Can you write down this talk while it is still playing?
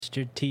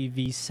Mr.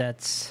 TV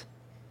sets.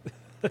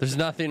 There's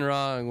nothing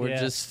wrong.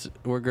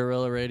 We're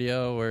guerrilla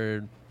radio.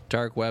 We're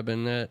dark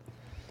webbing it.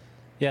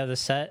 Yeah, the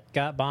set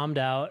got bombed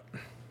out.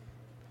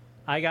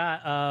 I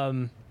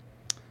got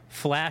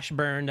flash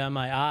burned on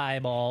my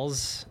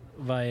eyeballs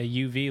via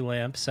UV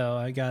lamp, so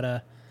I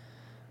gotta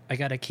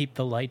keep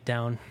the light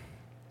down.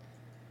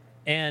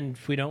 And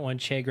we don't want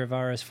Che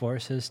Guevara's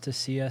forces to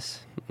see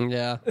us.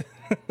 Yeah.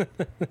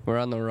 We're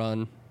on the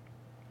run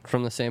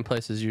from the same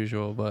place as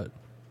usual, but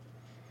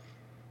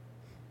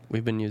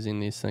we've been using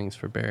these things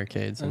for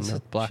barricades and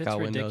the blackout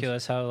windows. It's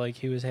ridiculous how like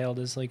he was hailed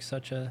as like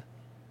such a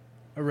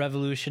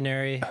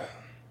revolutionary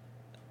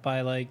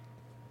by like,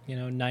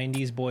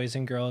 90s boys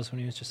and girls when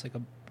he was just like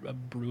a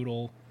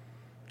brutal.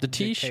 The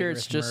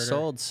T-shirts just murder.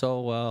 sold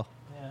so well.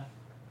 Yeah.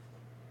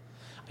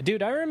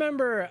 Dude, I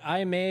remember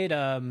I made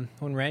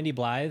when Randy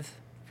Blythe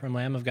from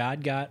Lamb of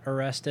God got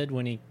arrested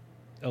when he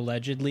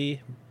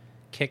allegedly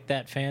kicked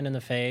that fan in the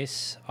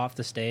face off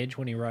the stage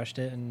when he rushed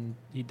it and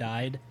he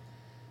died.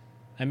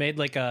 I made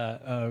like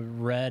a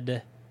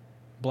red,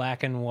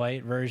 black and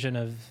white version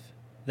of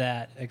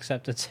that,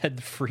 except it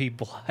said Free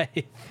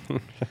Blythe.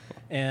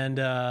 And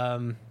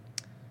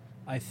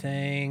I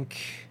think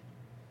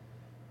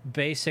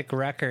Basic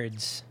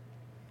Records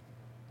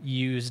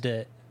used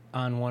it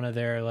on one of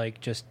their like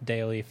just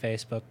daily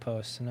Facebook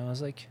posts, and I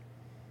was like,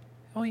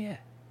 oh yeah,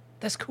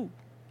 that's cool.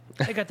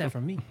 I got that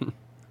from me.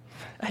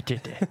 I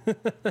did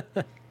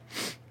that.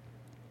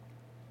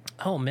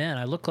 Oh man,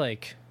 I look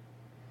like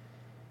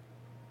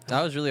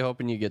I was really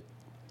hoping you get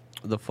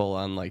the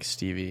full-on like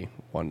Stevie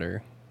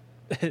Wonder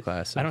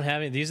glasses. I don't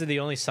have any. These are the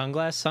only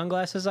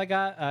sunglasses I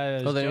got.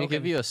 Oh, they didn't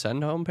give you a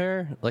send home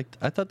pair? Like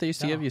I thought they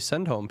used to give you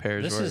send home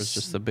pairs where it was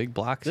just the big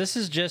blocks. This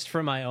is just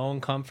for my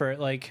own comfort.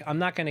 Like I'm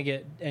not going to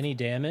get any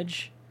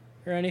damage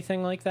or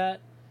anything like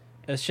that.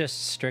 It's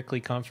just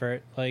strictly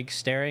comfort. Like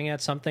staring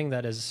at something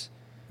that is,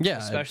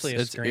 especially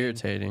it's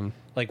irritating.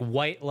 Like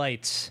white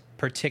lights,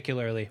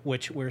 particularly,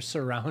 which we're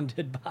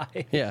surrounded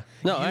by. Yeah,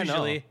 no,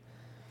 usually, I know.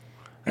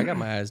 I got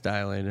my eyes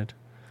dilated.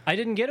 I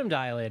didn't get them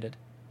dilated.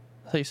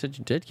 I thought you said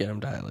you did get them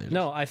dilated.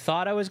 No, I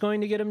thought I was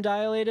going to get them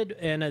dilated,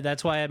 and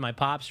that's why I had my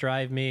pops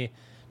drive me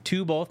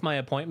to both my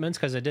appointments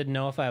because I didn't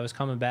know if I was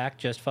coming back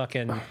just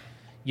fucking,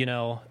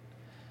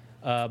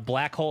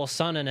 black hole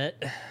sun in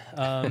it.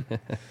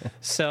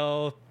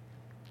 So,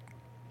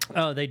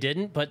 they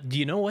didn't. But do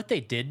you know what they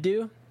did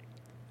do?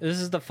 This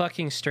is the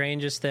fucking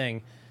strangest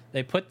thing.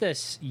 They put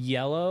this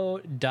yellow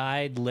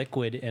dyed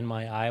liquid in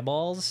my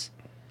eyeballs,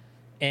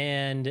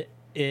 and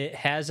it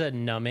has a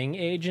numbing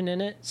agent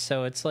in it,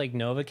 so it's like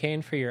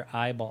Novocaine for your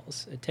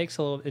eyeballs. It takes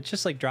a little. It's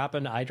just like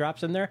dropping eye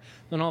drops in there.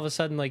 Then all of a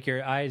sudden, like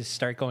your eyes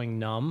start going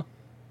numb,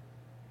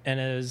 and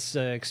it is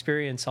an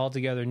experience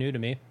altogether new to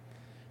me.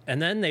 And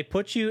then they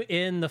put you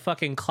in the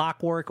fucking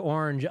Clockwork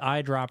Orange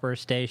eyedropper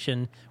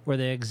station where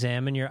they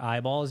examine your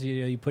eyeballs.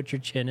 You put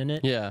your chin in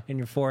it, and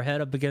your forehead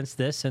up against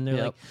this, and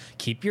they're like,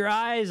 "Keep your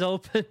eyes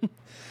open."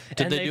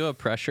 Did they do a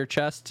pressure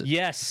chest?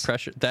 Yes.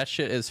 Pressure. That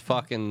shit is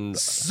fucking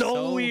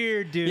so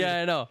weird, dude.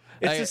 Yeah, I know.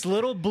 It's this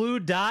little blue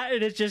dot,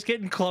 and it's just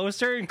getting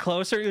closer and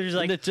closer. You're just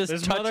like, it just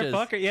this touches.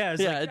 motherfucker. Yeah,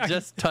 it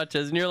just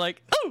touches, and you're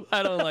like, oh,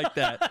 I don't like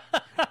that.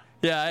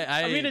 Yeah,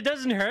 I mean, it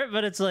doesn't hurt,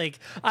 but it's like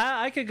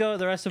I could go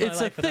the rest of my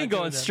life. It's a thing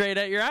going straight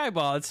at your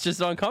eyeball. It's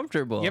just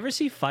uncomfortable. You ever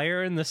see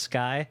Fire in the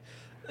Sky?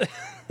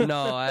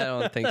 No, I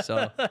don't think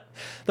so.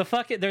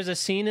 There's a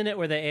scene in it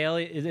where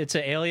it's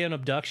an alien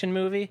abduction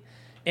movie,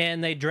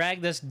 and they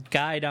drag this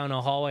guy down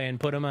a hallway and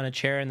put him on a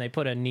chair, and they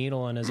put a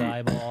needle in his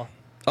eyeball.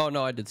 Oh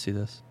no, I did see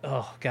this.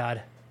 Oh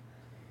God,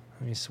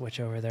 let me switch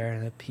over there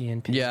to the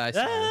PNP. Yeah, I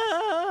saw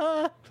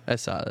this. I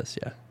saw this.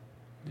 Yeah,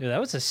 dude,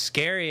 that was a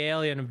scary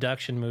alien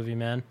abduction movie,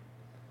 man.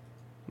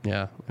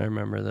 Yeah, I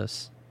remember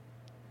this.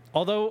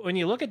 Although, when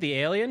you look at the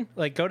alien,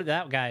 like, go to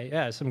that guy.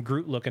 Yeah, some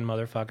Groot-looking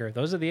motherfucker.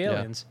 Those are the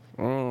aliens.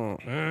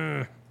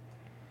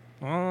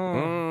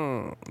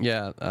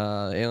 Yeah,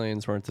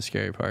 aliens weren't the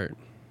scary part.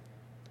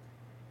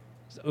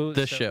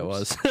 This shit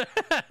was.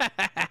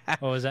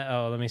 What was that?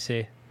 Oh, let me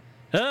see.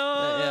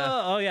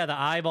 Oh, yeah, the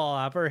eyeball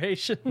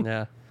operation.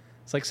 Yeah.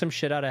 It's like some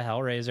shit out of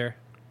Hellraiser.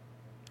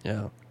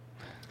 Yeah.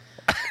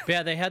 But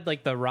yeah, they had,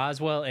 like, the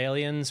Roswell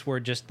aliens were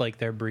just, like,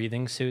 their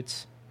breathing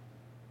suits.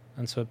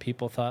 And so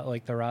people thought,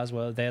 like, the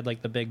Roswell, they had,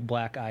 like, the big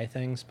black eye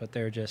things, but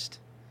they're just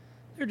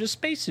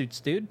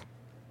spacesuits, dude.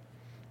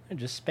 They're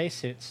just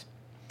spacesuits.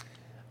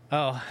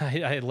 Oh,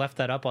 I left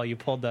that up while you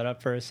pulled that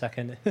up for a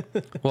second.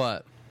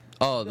 What?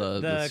 Oh,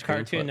 the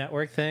Cartoon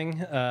Network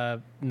thing.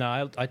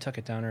 No, I took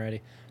it down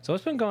already. So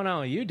what's been going on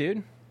with you,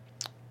 dude?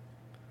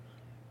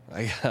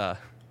 I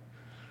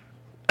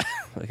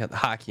got the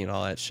hockey and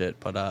all that shit,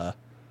 but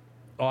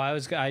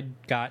I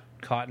got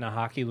caught in a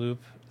hockey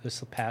loop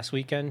this past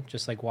weekend,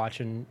 just like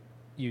watching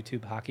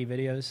YouTube hockey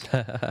videos,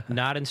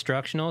 not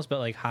instructionals, but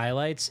like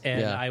highlights,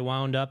 and I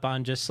wound up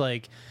on just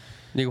like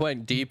you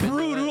went deep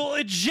brutal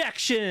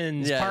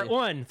ejections, part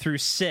 1 through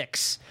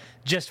 6.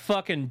 Just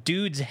fucking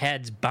dudes'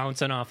 heads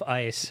bouncing off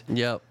ice.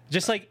 Yep.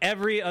 Just like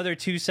every other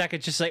 2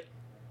 seconds, just like,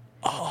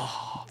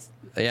 oh.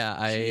 Yeah,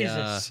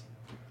 Jesus.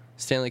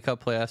 Stanley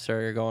Cup playoffs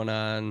are going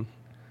on.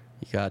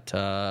 You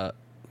got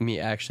me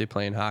actually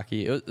playing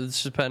hockey.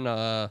 It's just been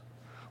a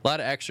lot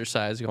of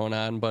exercise going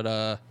on,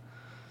 but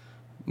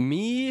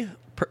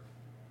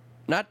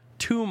not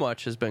too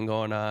much has been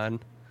going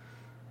on.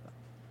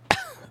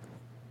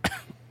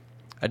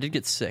 I did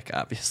get sick,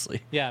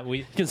 obviously. Yeah,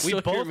 we still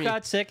hear both me.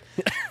 got sick.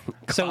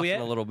 So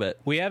Coughing a little bit.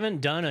 We haven't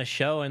done a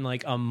show in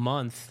like a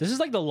month. This is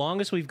like the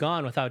longest we've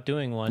gone without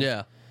doing one.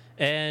 Yeah.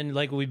 And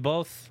like we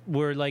both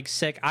were like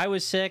sick. I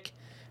was sick,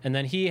 and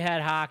then he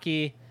had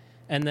hockey,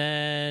 and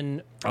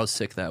then I was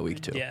sick that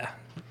week too. yeah,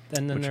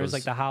 and then Which there was was-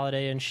 like the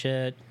holiday and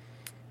shit.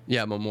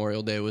 Yeah,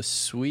 Memorial Day was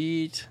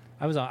sweet.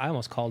 I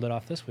almost called it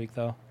off this week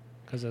though,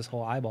 because this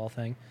whole eyeball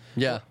thing.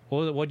 Yeah.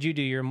 What'd you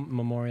do your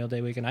Memorial Day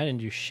weekend? I didn't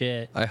do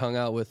shit. I hung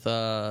out with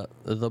the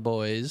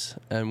boys,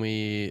 and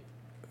we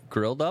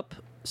grilled up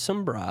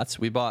some brats.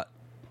 We bought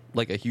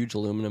like a huge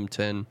aluminum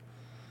tin,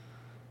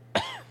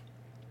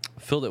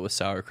 filled it with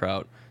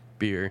sauerkraut,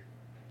 beer,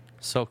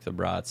 soaked the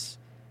brats,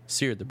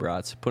 seared the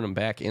brats, put them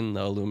back in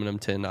the aluminum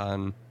tin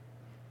on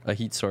a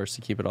heat source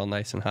to keep it all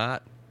nice and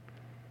hot.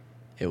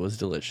 It was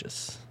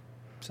delicious.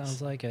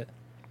 Sounds like it.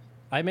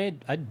 I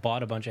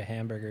bought a bunch of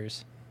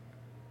hamburgers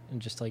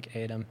and just like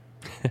ate them.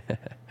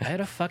 I had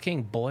a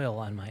fucking boil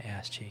on my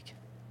ass cheek.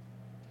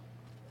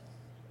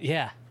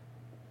 Yeah,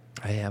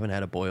 I haven't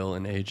had a boil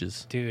in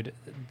ages. dude,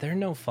 they're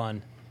no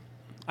fun.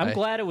 I'm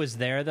glad it was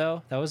there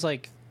though. That was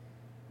like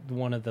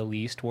one of the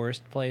least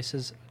worst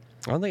places.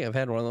 I don't think I've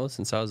had one of those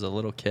since I was a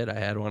little kid. I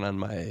had one on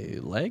my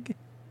leg.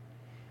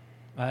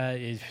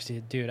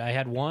 Dude, I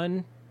had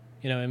one,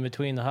 in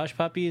between the hush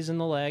puppies and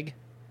the leg,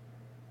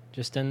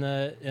 just in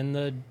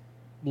the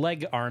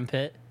leg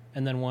armpit,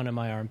 and then one in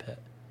my armpit.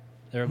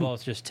 They were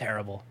both just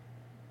terrible.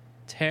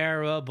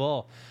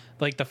 Terrible.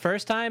 Like the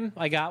first time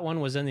I got one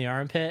was in the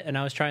armpit, and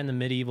I was trying the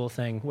medieval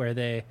thing where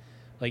they,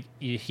 like,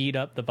 you heat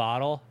up the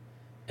bottle,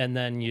 and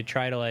then you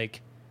try to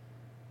like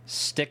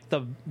stick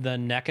the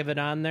neck of it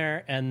on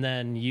there, and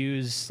then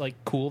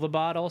cool the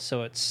bottle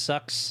so it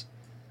sucks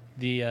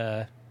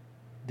the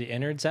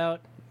innards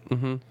out.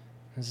 Mm-hmm.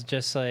 It's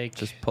just like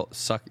Just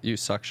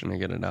suction to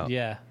get it out.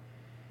 yeah.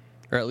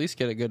 Or at least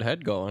get a good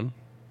head going.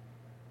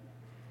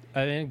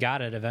 I mean,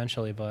 got it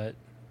eventually, but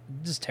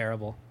just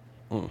terrible.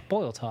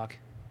 Boil talk.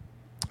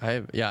 I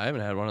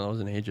haven't had one of those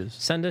in ages.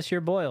 Send us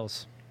your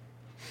boils.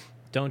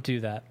 Don't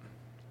do that.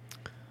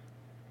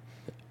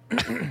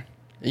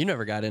 You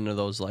never got into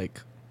those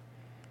like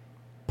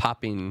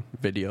popping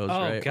videos,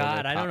 Oh right? Where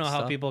God, they I don't pop know how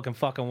stuff? people can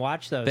fucking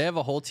watch those. They have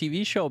a whole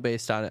TV show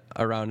based on it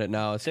around it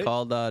now. It's Dude.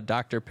 called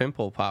Dr.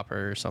 Pimple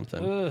Popper or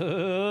something.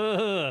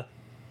 Ugh.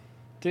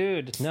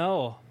 Dude,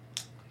 no.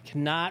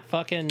 Cannot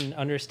fucking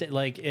understand.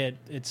 Like,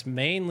 it's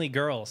mainly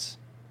girls.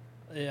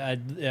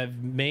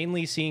 I've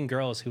mainly seen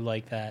girls who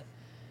like that.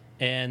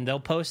 And they'll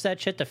post that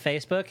shit to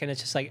Facebook, and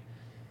it's just like,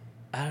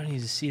 I don't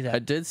need to see that. I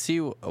did see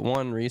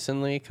one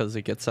recently because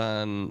it gets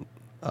on.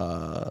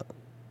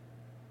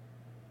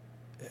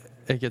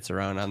 It gets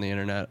around on the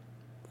internet,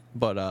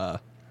 but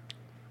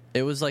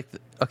it was like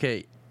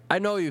okay. I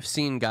know you've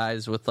seen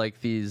guys with like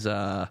these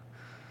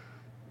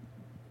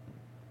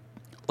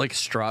like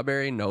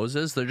strawberry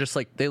noses. They're just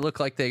like they look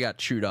like they got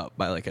chewed up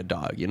by like a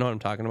dog. You know what I'm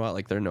talking about?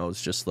 Like their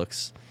nose just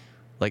looks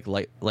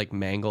like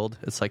mangled.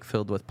 It's like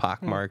filled with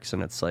pock marks,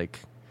 and it's like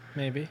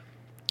Maybe.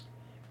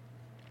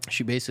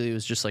 she basically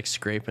was just like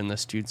scraping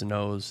this dude's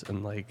nose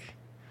and like.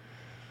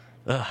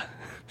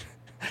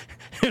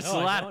 There's No, a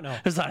I lot. don't know.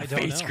 There's a lot I of don't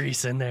face know.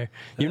 grease in there.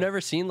 You've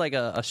never seen like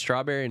a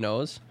strawberry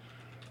nose?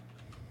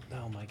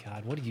 Oh my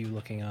God, what are you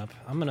looking up?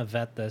 I'm gonna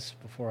vet this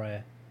before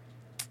I.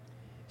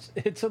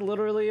 It's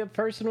literally a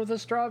person with a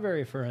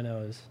strawberry for a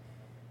nose.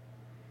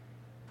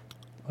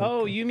 Okay.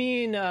 Oh, you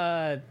mean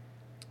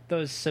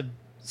those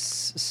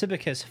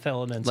Cibicus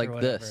filaments or Like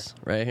whatever? this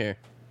right here.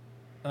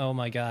 Oh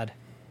my God,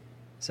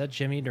 is that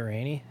Jimmy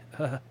Durante?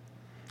 I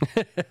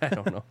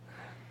don't know.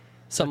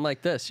 Something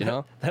like this, you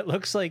know? That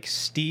looks like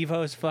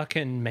Steve-O's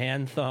fucking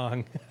man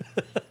thong.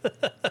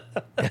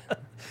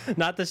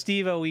 Not the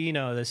Steve-O we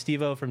know, the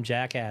Steve-O from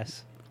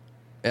Jackass.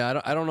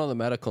 Yeah, I don't know the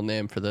medical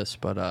name for this,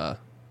 but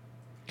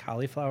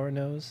Cauliflower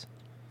nose.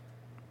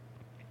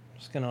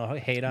 Just gonna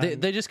hate on.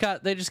 they just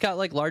got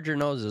like larger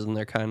noses and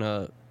they're kind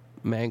of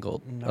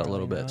mangled a Gnarly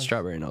little bit. nose.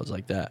 Strawberry nose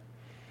like that.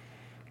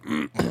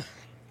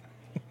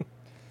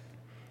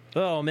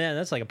 Oh man,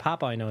 that's like a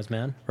Popeye nose,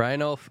 man.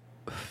 Rhino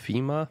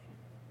FEMA.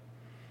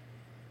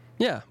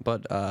 Yeah,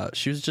 but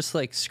she was just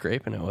like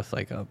scraping it with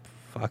like a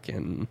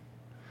fucking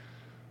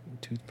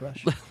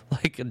Toothbrush.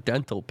 like a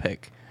dental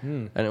pick,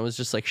 and it was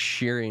just like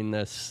shearing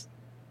this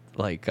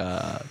like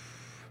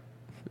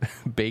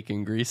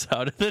bacon grease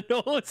out of the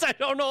nose. I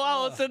don't know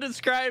how else to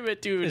describe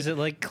it, dude. Is it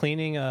like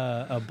cleaning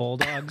a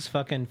bulldog's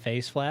fucking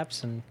face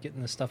flaps and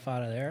getting the stuff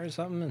out of there or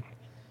something?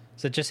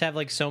 Does it just have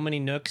like so many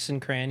nooks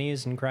and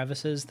crannies and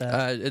crevices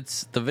that?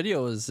 It's the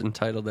video is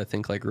entitled, I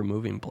think, like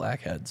removing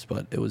blackheads,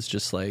 but it was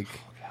just like.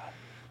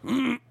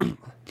 It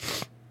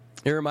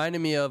reminded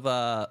me of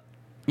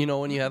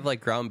when you have like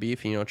ground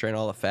beef and drain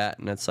all the fat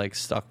and it's like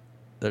stuck.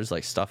 There's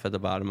like stuff at the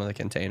bottom of the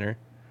container.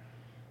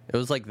 It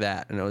was like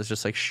that, and it was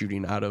just like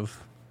shooting out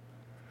of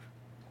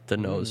the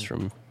nose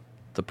from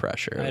the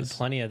pressure. I had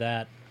plenty of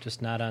that,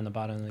 just not on the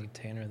bottom of the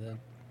container. Then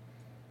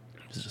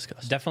It was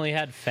disgusting. definitely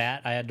had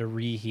fat. I had to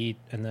reheat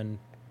and then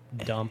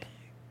dump.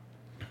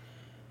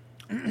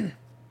 Yeah,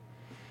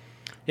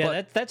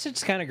 But- that's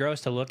just kind of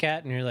gross to look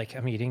at, and you're like,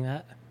 I'm eating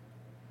that.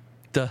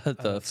 The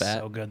It's fat.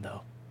 so good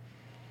though.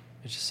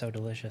 It's just so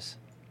delicious.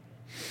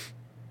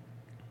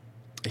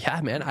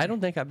 Yeah, man. I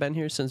don't think I've been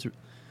here since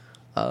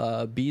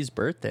B's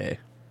birthday.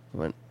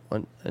 Went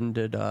and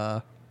did.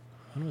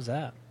 When was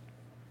that?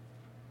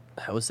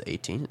 That was the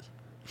 18th.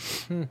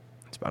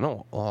 It's been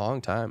a long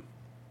time.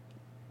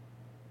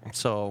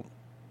 So,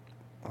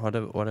 what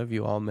have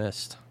you all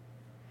missed?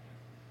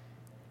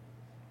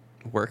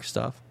 Work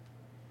stuff.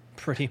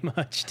 Pretty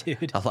much,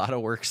 dude. A lot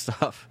of work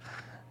stuff,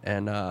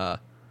 and I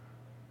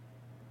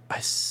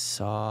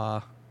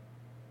saw.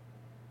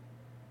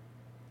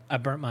 I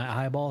burnt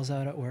my eyeballs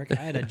out at work.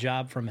 I had a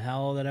job from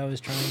hell that I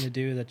was trying to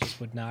do that just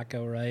would not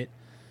go right.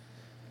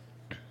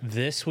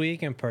 This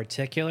week in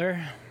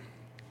particular.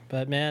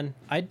 But man,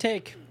 I'd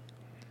take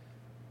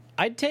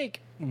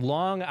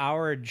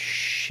long-houred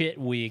shit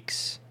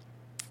weeks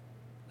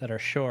that are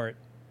short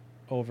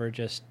over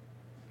just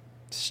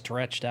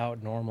stretched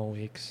out normal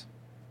weeks.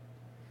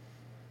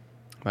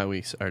 My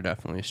weeks are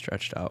definitely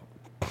stretched out.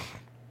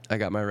 I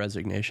got my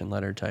resignation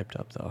letter typed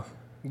up though.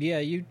 Yeah,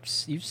 you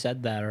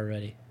said that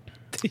already.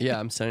 Yeah,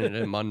 I'm sending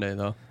it in Monday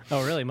though.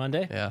 Oh, really?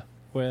 Monday? Yeah.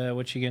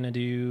 What you gonna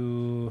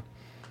do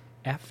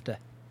after?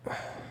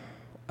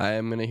 I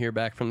am gonna hear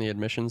back from the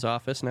admissions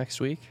office next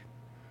week.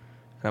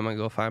 I'm gonna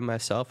go find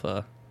myself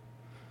a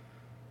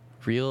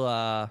real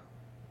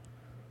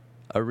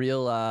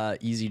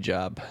easy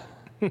job,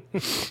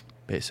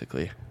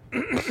 basically.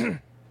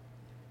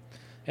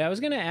 Yeah, I was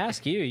gonna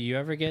ask you. You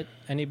ever get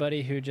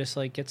anybody who just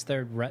like gets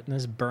their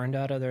retinas burned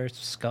out of their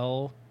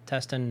skull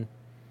testing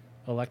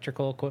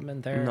electrical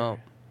equipment there? No.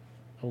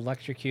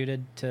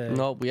 Electrocuted to.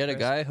 No, we had a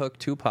guy hook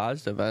 2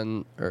 positive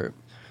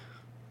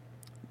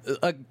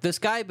this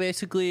guy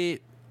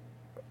basically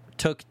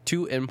took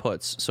 2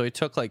 inputs. So he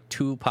took like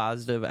 2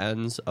 positive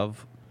ends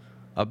of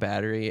a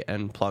battery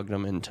and plugged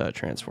them into a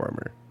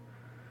transformer.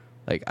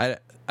 Like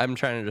I'm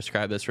trying to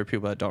describe this for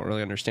people that don't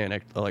really understand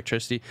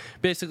electricity.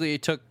 Basically, he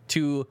took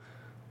 2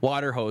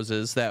 water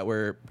hoses that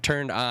were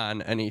turned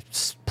on and he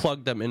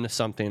plugged them into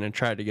something and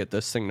tried to get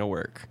this thing to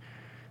work.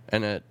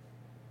 And it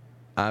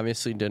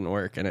obviously didn't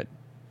work, and it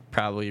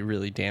probably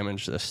really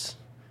damaged this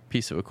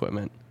piece of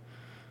equipment.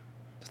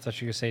 I thought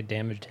you were gonna say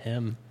damaged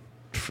him.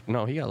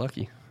 No, he got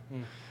lucky.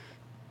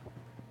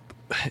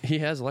 He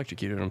has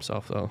electrocuted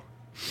himself, though.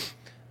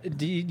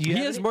 Do you He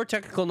have has any- more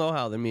technical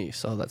know-how than me,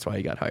 so that's why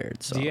he got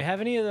hired. So Do you have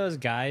any of those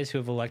guys who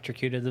have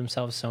electrocuted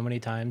themselves so many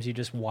times you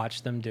just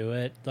watch them do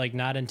it, like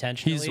not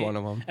intentionally? He's one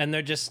of 'em. and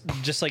they're just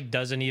like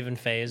doesn't even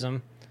phase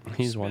them.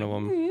 He's one of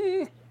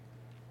them.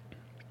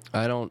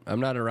 I'm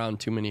not around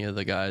too many of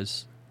the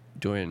guys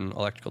doing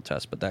electrical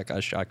tests, but that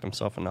guy shocked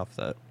himself enough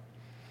that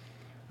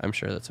I'm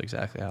sure that's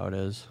exactly how it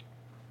is.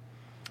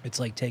 It's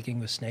like taking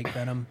the snake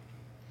venom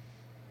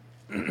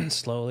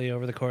slowly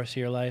over the course of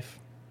your life.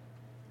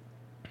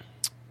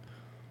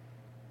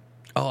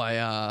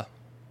 Oh,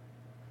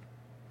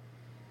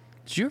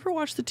 did you ever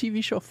watch the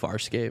TV show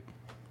Farscape?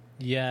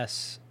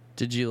 Yes,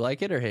 Did you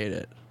like it or hate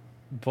it?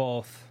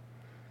 both.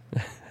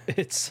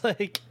 It's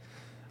like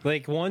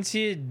once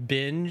you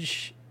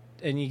binge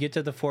and you get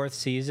to the 4th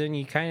season,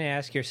 you kind of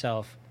ask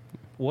yourself,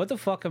 what the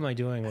fuck am I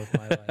doing with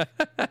my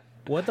life?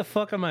 What the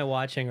fuck am I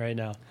watching right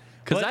now?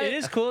 'Cause But it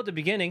is cool at the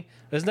beginning.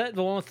 Isn't that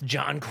the one with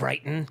John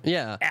Crichton?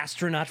 Yeah.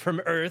 Astronaut from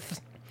Earth.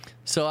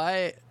 So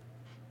I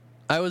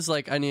was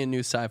like, I need a new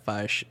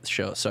sci-fi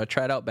show. So I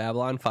tried out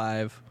Babylon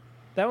 5.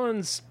 That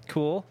one's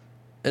cool.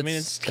 I mean,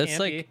 it's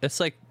campy. it's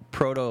like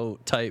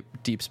prototype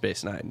Deep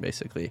Space Nine,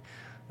 basically,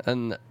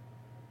 and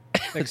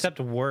Except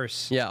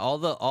worse. yeah, all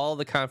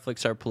the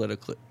conflicts are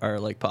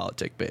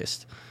politic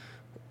based.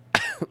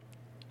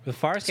 The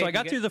Farscape. So I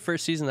got through the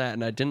first season of that,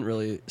 and I didn't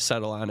really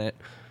settle on it.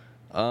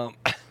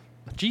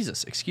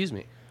 Jesus, excuse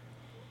me.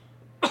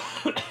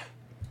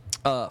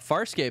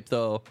 Farscape,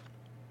 though,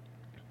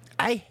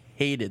 I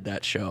hated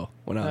that show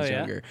when I was yeah?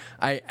 younger.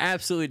 I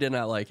absolutely did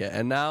not like it,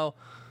 and now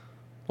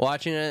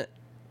watching it,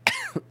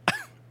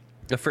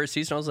 the first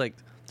season, I was like,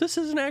 this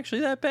isn't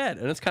actually that bad,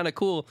 and it's kind of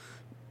cool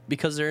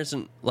because there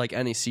isn't like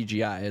any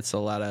CGI. It's a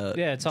lot of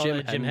it's all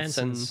Jim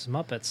Henson's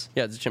Muppets.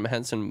 Yeah, it's Jim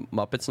Henson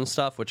Muppets and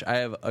stuff, which I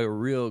have a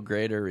real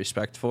greater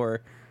respect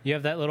for. You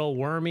have that little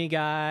wormy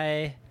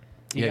guy.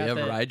 You have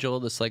the, Rigel,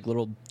 this like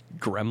little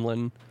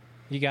gremlin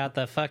You got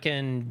the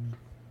fucking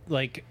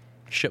like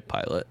ship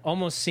pilot,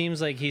 almost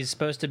seems like he's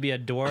supposed to be a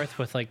dwarf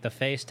with like the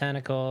face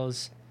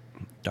tentacles.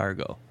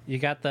 Dargo. You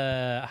got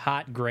the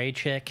hot gray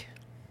chick.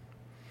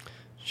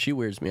 She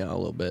weirds me out a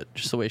little bit.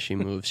 Just the way she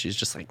moves. She's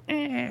just like...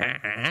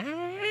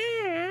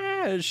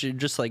 She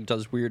just like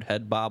does weird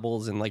head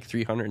bobbles and like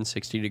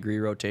 360-degree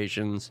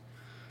rotations.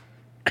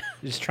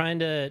 Just trying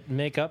to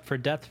make up for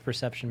depth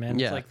perception, man.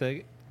 Yeah. It's like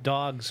the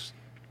dogs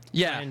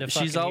Yeah, trying to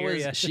she's fucking hear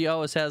always ya. she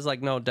always has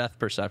like no depth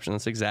perception.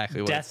 That's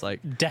exactly what it's like.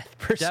 Death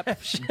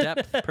perception.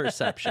 Depth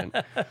perception.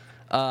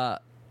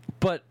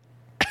 But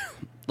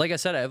like I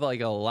said, I have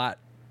like a lot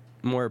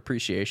more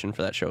appreciation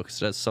for that show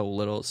because it has so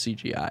little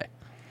CGI,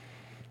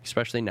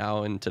 especially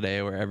now and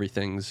today where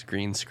everything's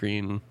green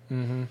screen,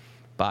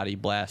 body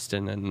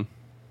blasting, and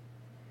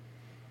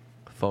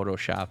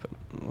Photoshop,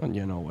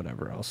 and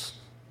whatever else.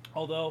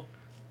 Although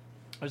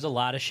there's a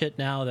lot of shit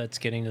now that's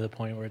getting to the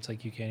point where it's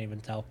like you can't even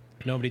tell.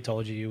 Nobody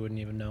told you, you wouldn't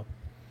even know.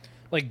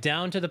 Like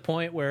down to the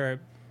point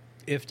where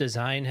if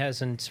design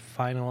hasn't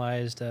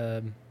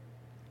finalized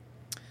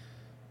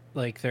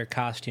like their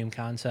costume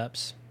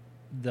concepts,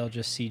 they'll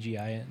just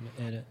CGI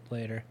in it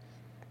later.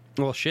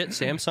 Well, shit,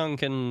 Samsung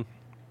can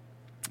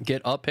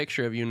get a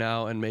picture of you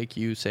now and make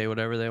you say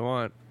whatever they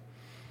want.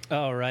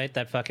 Oh, right,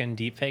 that fucking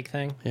deepfake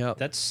thing? Yeah.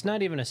 That's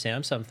not even a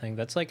Samsung thing.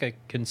 That's like a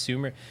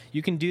consumer...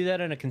 You can do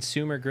that on a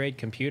consumer-grade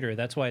computer.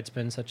 That's why it's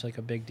been such like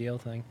a big deal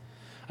thing.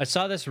 I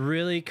saw this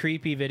really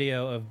creepy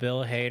video of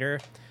Bill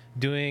Hader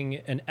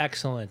doing an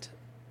excellent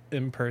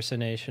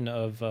impersonation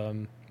of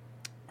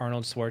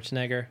Arnold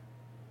Schwarzenegger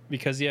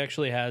because he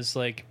actually has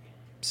like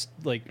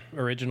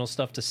original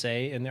stuff to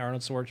say in the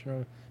Arnold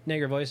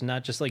Schwarzenegger voice,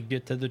 not just like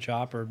get to the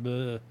chopper.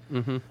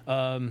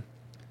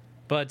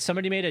 But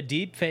somebody made a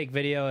deep fake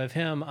video of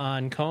him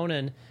on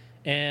Conan,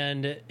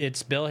 and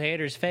it's Bill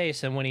Hader's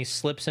face, and when he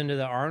slips into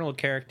the Arnold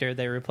character,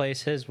 they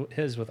replace his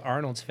with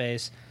Arnold's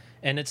face,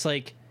 and it's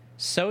like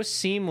so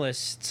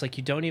seamless. It's like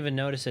you don't even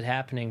notice it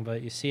happening,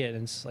 but you see it,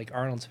 and it's like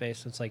Arnold's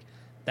face. It's like,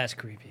 that's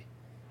creepy.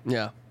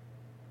 Yeah.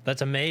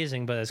 That's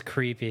amazing, but it's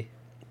creepy.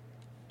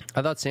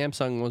 I thought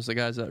Samsung was the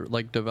guys that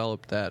like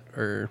developed that,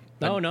 or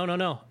No.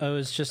 It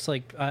was just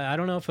like I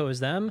don't know if it was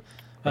them.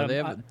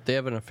 they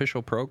have an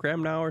official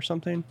program now or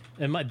something.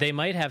 They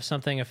might have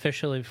something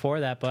officially for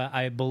that, but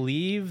I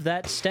believe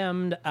that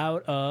stemmed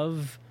out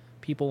of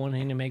people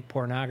wanting to make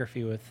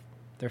pornography with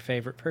their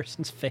favorite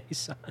person's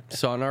face on it.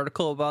 Saw an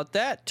article about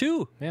that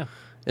too. Yeah.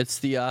 It's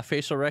the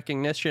facial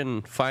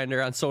recognition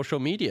finder on social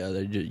media.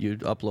 You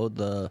upload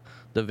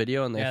the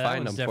video and they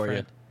find them for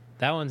you.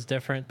 That one's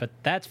different, but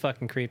that's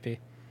fucking creepy.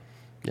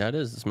 Yeah, it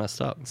is. It's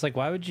messed up. It's like,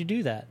 why would you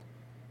do that?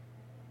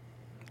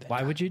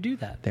 Why would you do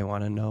that? They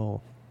want to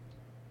know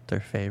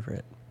their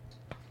favorite.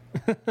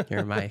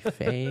 You're my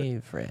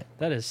favorite.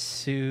 That is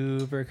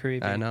super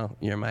creepy. I know.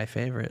 You're my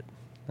favorite.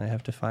 I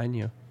have to find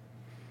you.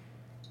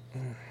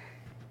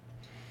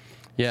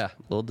 Yeah, a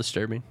little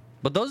disturbing.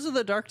 But those are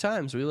the dark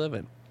times we live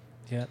in.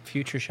 Yeah,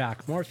 future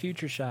shock. More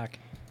future shock.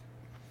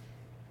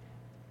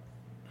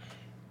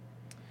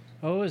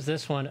 Oh, is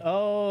this one?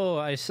 Oh,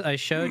 I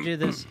showed you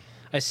this.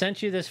 I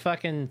sent you this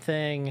fucking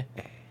thing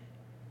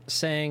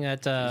saying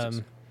that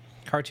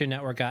Cartoon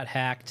Network got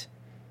hacked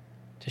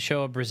to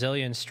show a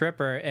Brazilian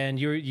stripper, and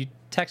you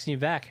texted me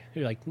back.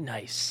 You're like,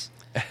 nice.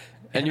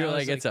 And you're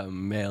like, it's a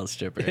male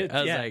stripper.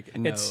 I was like,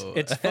 no.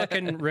 It's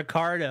fucking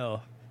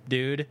Ricardo,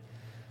 dude.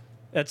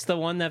 That's the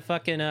one that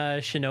fucking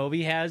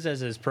Shinobi has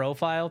as his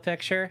profile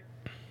picture.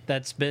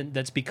 That's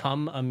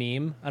become a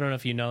meme. I don't know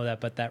if you know that,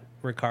 but that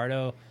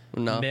Ricardo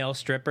male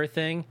stripper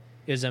thing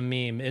is a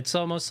meme. It's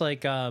almost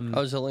like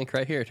there's a link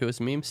right here to his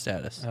meme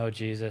status. Oh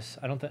Jesus.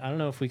 I don't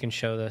know if we can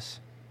show this.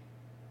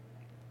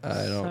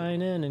 I don't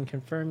Sign in and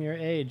confirm your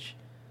age.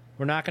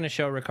 We're not going to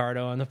show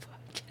Ricardo on the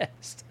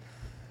podcast.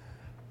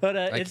 But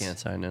I can't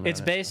sign in.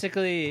 It's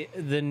basically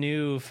the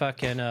new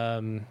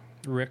fucking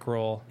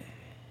Rickroll,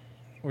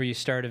 where you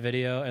start a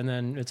video and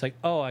then it's like,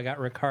 oh, I got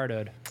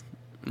Ricardo'd.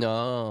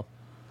 No.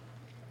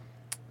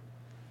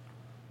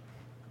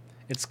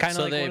 It's kind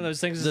of like one of those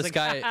things. It's like,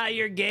 guy,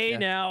 you're gay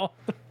now.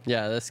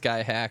 Yeah, this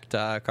guy hacked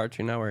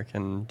Cartoon Network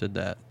and did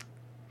that.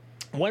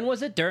 When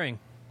was it during?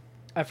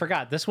 I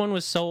forgot. This one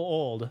was so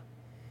old.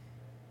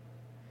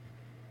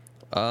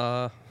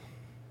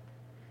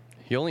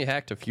 He only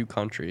hacked a few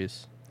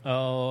countries.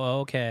 Oh,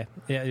 okay.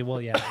 Yeah,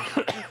 well, yeah.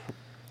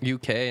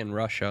 UK and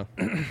Russia.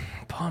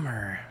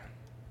 Bummer.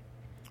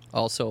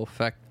 Also,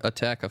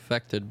 attack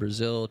affected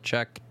Brazil,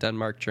 Czech,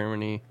 Denmark,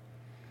 Germany,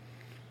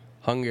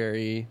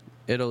 Hungary,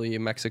 Italy,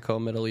 Mexico,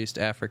 Middle East,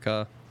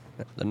 Africa,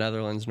 the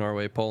Netherlands,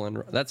 Norway,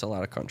 Poland. That's a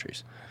lot of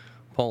countries.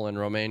 Poland,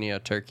 Romania,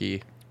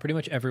 Turkey. Pretty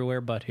much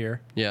everywhere but here.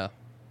 Yeah.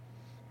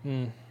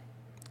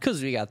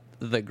 Because we got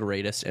the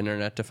greatest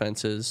internet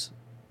defenses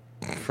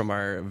from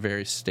our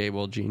very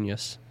stable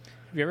genius.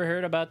 Have you ever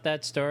heard about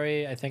that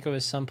story? I think it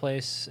was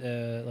someplace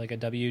like a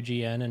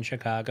WGN in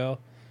Chicago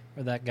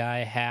where that guy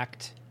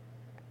hacked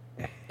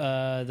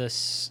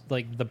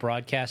the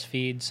broadcast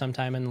feed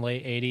sometime in the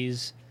late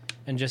 80s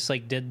and just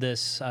like did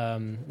this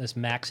this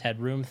Max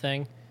Headroom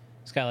thing.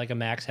 It's got like a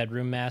Max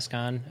Headroom mask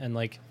on, and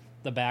like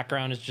the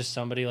background is just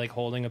somebody like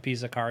holding a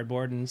piece of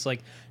cardboard, and it's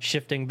like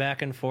shifting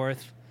back and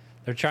forth.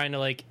 They're trying to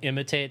like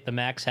imitate the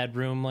Max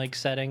Headroom like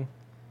setting.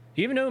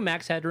 Do you even know who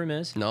Max Headroom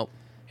is? Nope.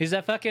 He's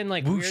that fucking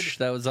like whoosh.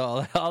 That was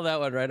all that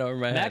went right over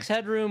my head. Max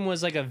Headroom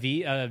was like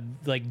a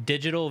like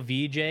digital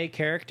VJ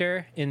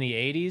character in the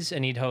 80s,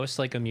 and he'd host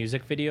like a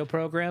music video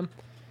program.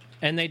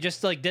 And they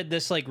just like did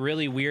this like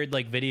really weird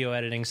like video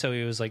editing, so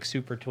he was like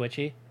super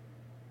twitchy.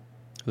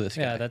 This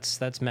guy. Yeah,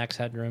 that's Max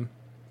Headroom.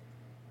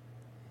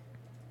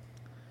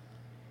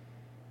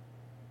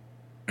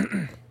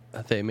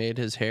 They made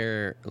his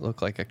hair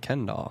look like a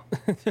Ken doll.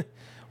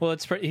 Well,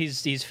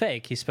 he's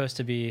fake. He's supposed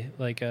to be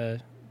like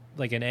an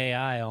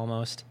AI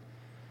almost.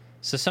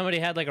 So somebody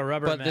had like a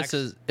rubber. But Max,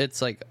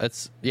 it's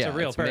a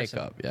real person.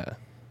 makeup. Yeah.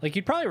 like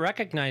you'd probably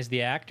recognize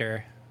the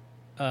actor,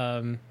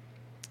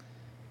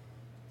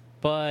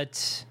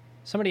 but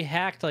somebody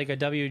hacked like a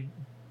WGN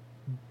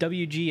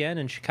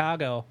in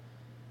Chicago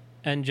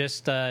and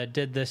just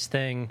did this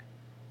thing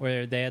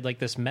where they had like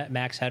this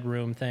Max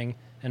Headroom thing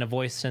and a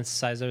voice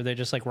synthesizer. They're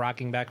just like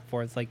rocking back and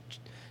forth, like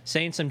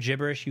saying some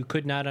gibberish you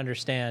could not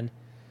understand.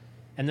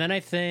 And then I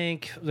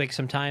think like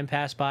some time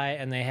passed by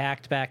and they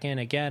hacked back in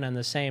again on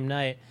the same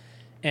night.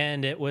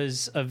 And it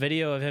was a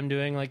video of him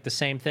doing like the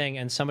same thing.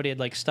 And somebody had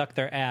like stuck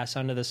their ass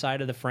onto the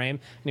side of the frame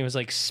and he was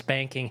like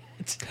spanking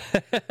it.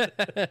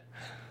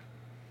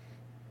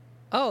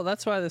 Oh,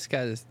 that's why this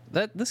guy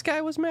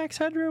was Max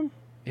Headroom?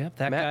 Yep,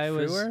 Matt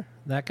Frewer?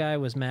 that guy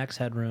was Max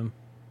Headroom.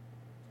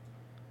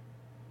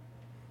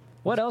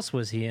 What else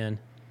was he in?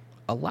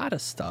 A lot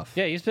of stuff.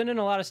 Yeah, he's been in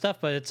a lot of stuff,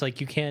 but it's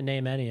like you can't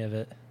name any of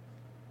it.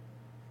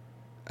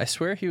 I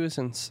swear he was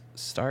in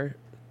Starscape,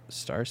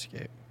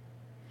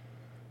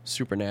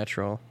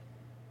 Supernatural,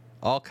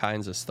 all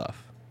kinds of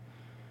stuff.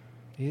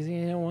 He's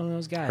one of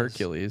those guys.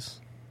 Hercules.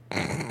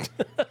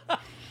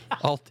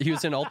 He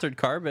was in Altered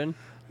Carbon.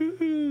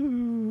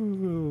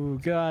 Ooh,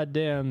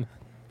 goddamn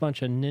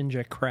bunch of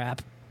ninja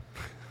crap.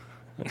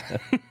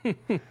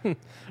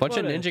 Bunch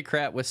of ninja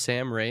crap with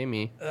Sam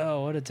Raimi.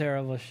 Oh, what a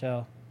terrible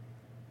show.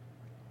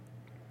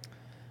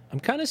 I'm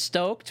kind of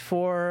stoked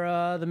for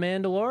The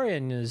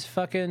Mandalorian. Is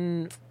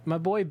fucking my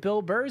boy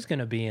Bill Burr's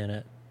gonna be in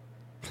it.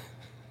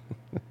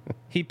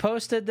 He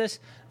posted this,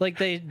 like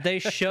they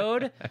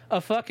showed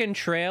a fucking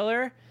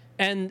trailer,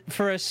 and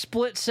for a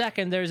split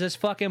second there's this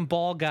fucking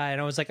bald guy,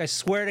 and I was like, I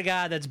swear to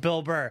God, that's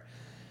Bill Burr.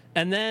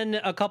 And then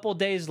a couple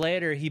days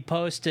later, he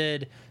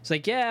posted, it's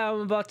like, yeah,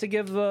 I'm about to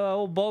give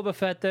old Boba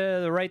Fett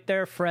the right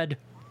there, Fred.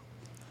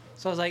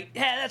 So I was like,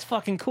 yeah, that's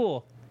fucking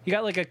cool. You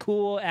got like a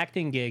cool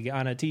acting gig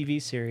on a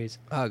TV series.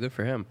 Oh, good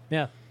for him.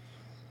 Yeah.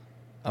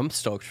 I'm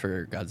stoked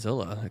for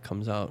Godzilla. It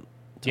comes out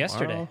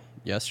tomorrow.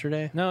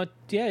 Yesterday? No,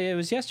 yeah, it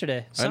was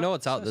yesterday. I know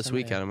it's out this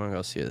weekend. I'm going to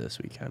go see it this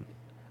weekend.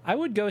 I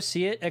would go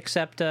see it,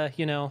 except,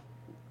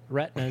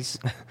 retinas.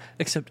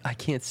 Except I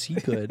can't see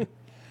good.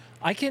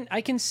 I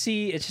can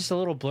see. It's just a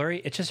little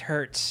blurry. It just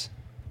hurts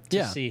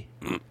to see.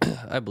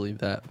 I believe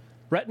that.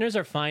 Retinas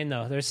are fine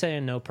though. They're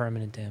saying no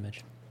permanent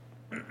damage.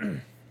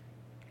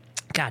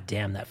 God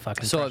damn that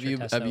fucking. So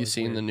have you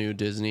seen the new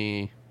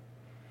Disney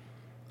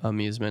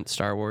amusement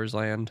Star Wars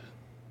Land?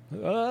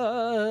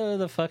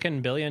 The fucking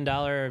 $1 billion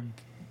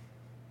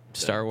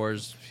Star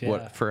Wars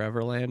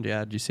Foreverland?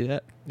 Yeah, did you see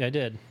that? I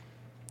did.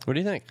 What do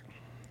you think?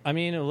 I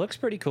mean, it looks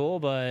pretty cool,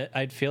 but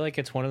I'd feel like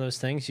it's one of those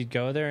things you'd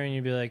go there and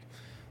you'd be like,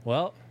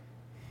 well,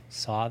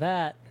 saw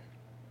that.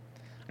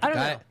 I don't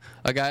know.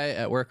 A guy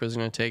at work was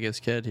going to take his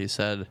kid. He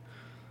said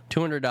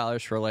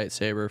 $200 for a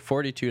lightsaber,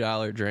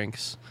 $42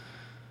 drinks.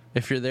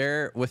 If you're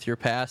there with your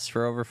pass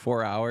for over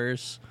 4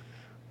 hours,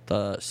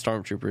 the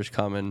stormtroopers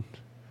come and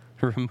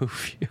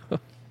remove you.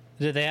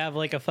 Do they have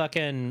like a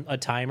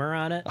timer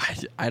on it?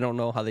 I don't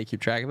know how they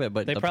keep track of it,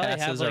 but the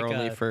passes are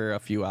only for a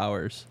few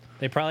hours.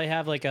 They probably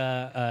have like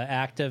a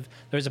active.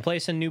 There's a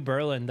place in New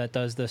Berlin that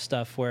does this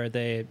stuff where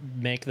they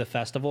make the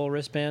festival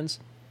wristbands,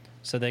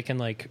 so they can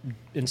like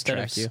instead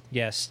track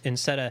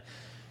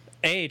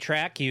of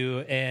track you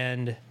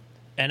and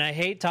I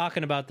hate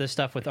talking about this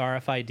stuff with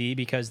RFID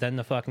because then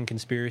the fucking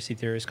conspiracy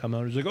theorists come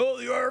out. It's like, oh,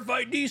 the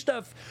RFID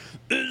stuff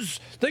is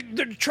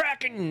they're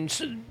tracking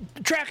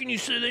you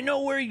so they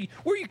know where you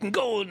can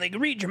go and they can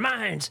read your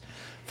minds.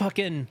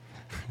 Fucking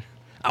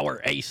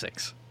our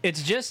ASICs.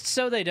 It's just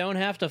so they don't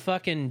have to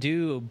fucking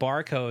do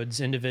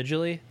barcodes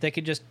individually. They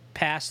could just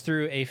pass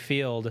through a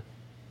field,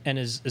 and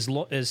it's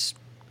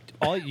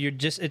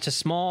a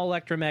small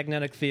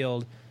electromagnetic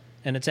field,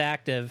 and it's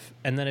active,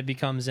 and then it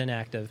becomes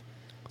inactive.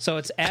 So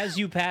it's as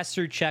you pass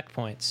through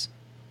checkpoints.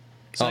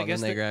 So I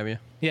guess then they grab you.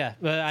 Yeah,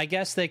 but I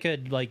guess they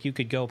could you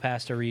could go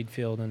past a reed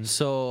field and.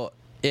 So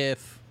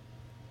if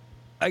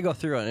I go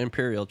through an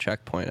Imperial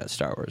checkpoint at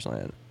Star Wars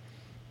Land,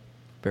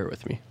 bear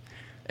with me,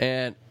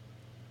 and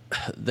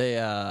they,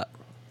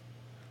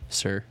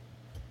 sir,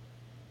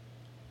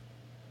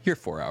 your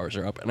 4 hours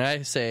are up, and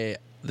I say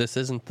this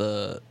isn't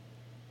the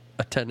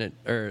attendant,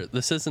 or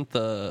this isn't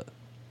the.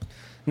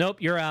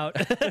 Nope, you're out.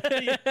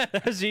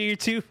 Those are your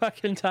 2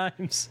 fucking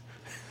times.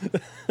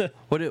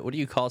 What do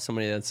you call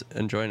somebody that's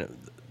enjoying it?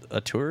 A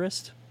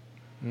tourist?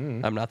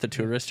 I'm not the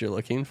tourist you're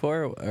looking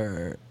for,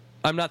 or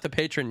I'm not the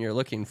patron you're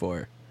looking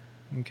for.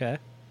 Okay.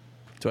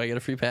 Do I get a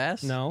free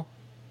pass? No.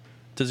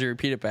 Does he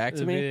repeat it back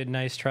to me? It'd be a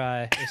nice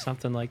try or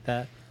something like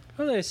that.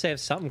 Well, they say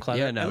something clever.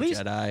 Yeah, no,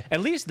 Jedi.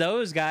 At least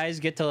those guys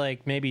get to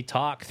maybe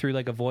talk through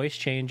a voice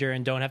changer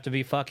and don't have to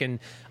be fucking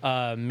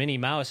Minnie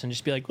Mouse and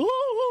just be like,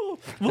 "Whoa,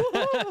 whoa,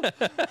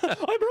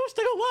 I'm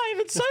roasting alive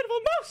inside of a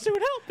mouse. It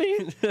would help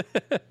me."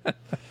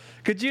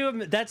 Could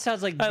you? That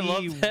sounds like I the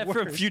love that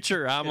from worst.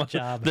 Futurama. Good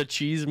job. The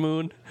cheese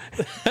moon.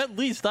 At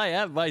least I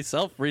have my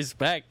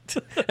self-respect.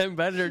 And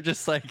Bender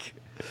just like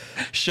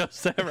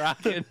shoves that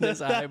rock in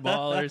his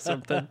eyeball or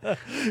something.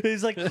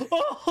 He's like,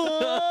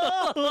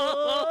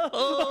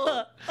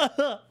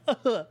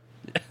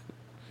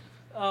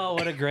 oh,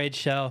 what a great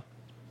show.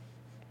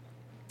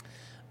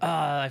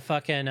 I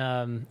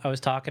was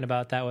talking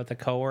about that with a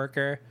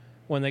coworker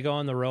when they go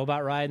on the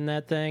robot ride in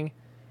that thing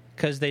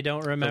because they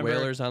don't remember. The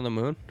whalers on the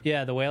moon?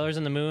 Yeah, the whalers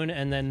on the moon,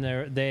 and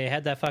then they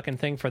had that fucking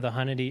thing for the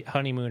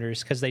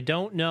honeymooners because they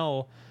don't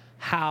know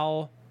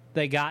how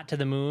they got to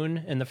the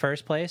moon in the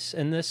first place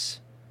in this,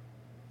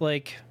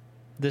 like,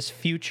 this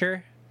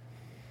future.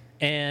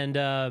 And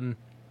on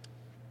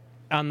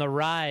the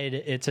ride,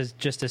 it's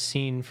just a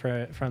scene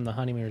from the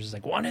honeymooners. It's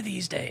like, one of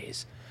these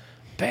days,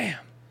 bam,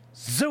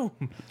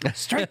 zoom,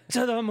 straight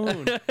to the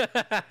moon.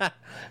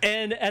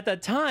 And at the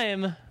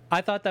time,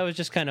 I thought that was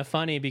just kind of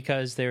funny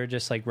because they were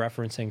just like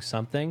referencing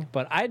something,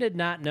 but I did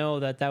not know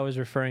that was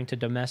referring to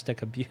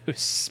domestic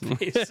abuse.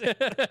 Basically.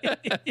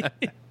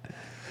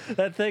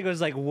 That thing was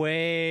like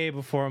way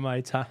before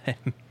my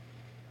time.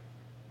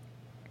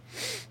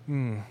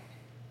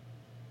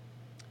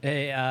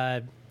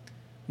 Hey,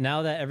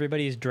 now that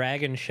everybody's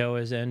dragon show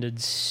has ended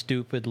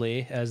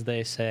stupidly, as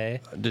they say.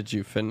 Did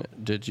you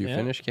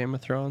finish Game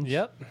of Thrones?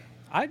 Yep.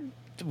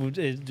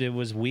 It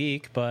was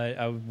weak, but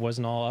I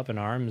wasn't all up in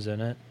arms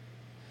in it.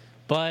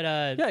 But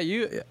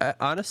Yeah,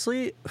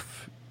 honestly,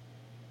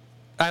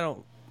 I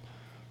don't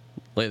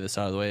lay this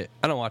out of the way.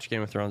 I don't watch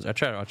Game of Thrones. I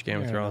try to watch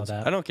Game of Thrones.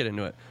 I don't get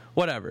into it.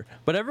 Whatever.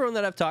 But everyone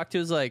that I've talked to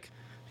is like,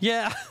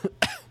 yeah.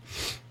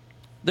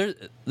 There's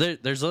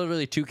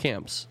literally two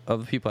camps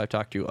of the people I've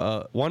talked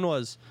to. One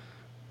was,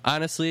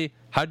 honestly,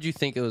 how did you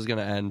think it was going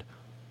to end?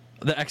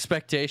 The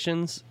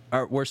expectations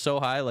were so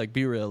high, like,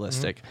 be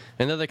realistic. Mm-hmm.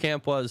 And the other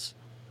camp was,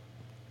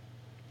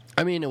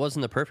 I mean, it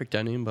wasn't the perfect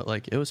ending, but,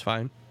 like, it was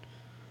fine.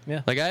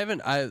 Yeah. Like,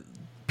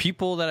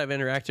 people that I've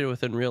interacted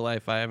with in real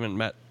life, I haven't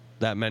met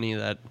that many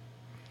that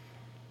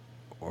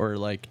were,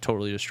 like,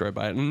 totally destroyed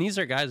by it. And these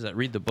are guys that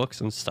read the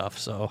books and stuff,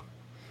 so.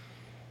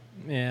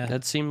 Yeah.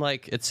 It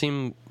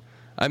seemed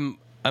I'm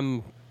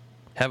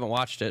haven't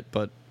watched it,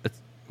 but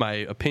my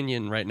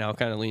opinion right now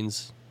kind of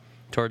leans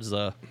towards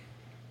I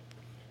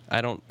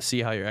don't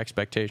see how your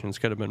expectations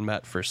could have been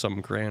met for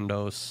some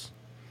grandiose.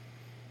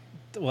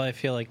 Well, I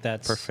feel like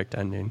that's perfect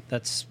ending.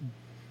 That's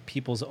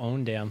people's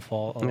own damn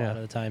fault a lot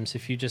of the times.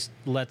 If you just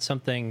let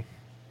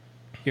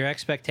your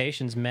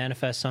expectations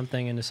manifest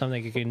something into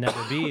something it could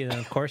never be, then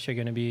of course you're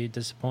going to be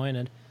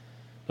disappointed.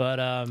 But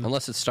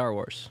unless it's Star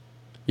Wars,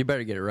 you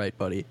better get it right,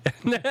 buddy.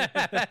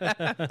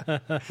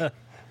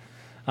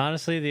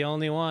 Honestly, the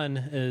only one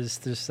is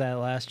just that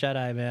Last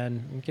Jedi,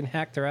 man. You can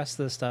hack the rest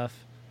of the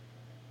stuff.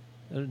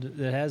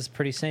 It has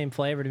pretty same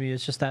flavor to me.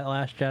 It's just that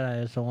Last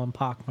Jedi is the one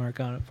pockmark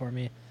on it for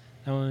me.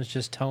 That one was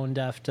just tone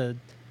deaf to.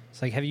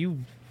 It's like, have you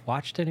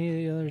watched any of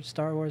the other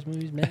Star Wars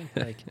movies, man?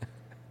 Like,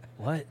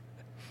 what?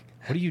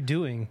 What are you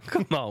doing?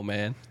 Come on,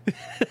 man.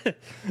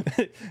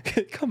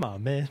 Come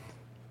on, man.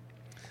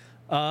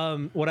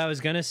 What I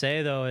was gonna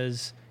say though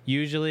is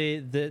usually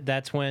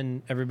that's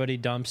when everybody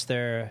dumps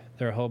their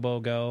Hobo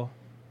Go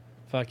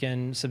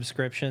fucking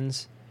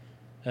subscriptions.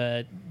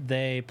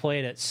 They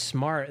played it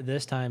smart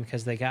this time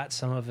because they got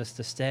some of us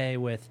to stay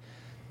with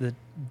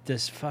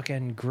this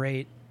fucking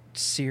great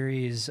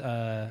series.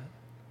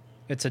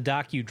 It's a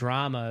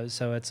docudrama,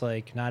 so it's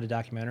like not a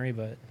documentary,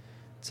 but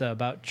it's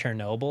about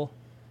Chernobyl.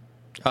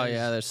 Oh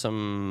yeah, there's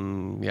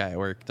some guy at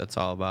work that's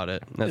all about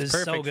it. That's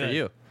perfect so good. for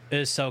you. It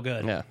is so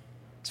good. Yeah,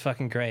 it's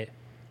fucking great.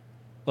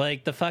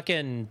 Like the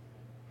fucking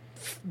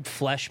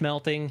flesh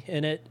melting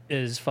in it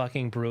is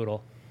fucking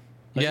brutal.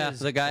 Like, yeah,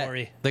 the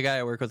guy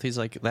I work with, he's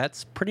like,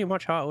 that's pretty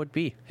much how it would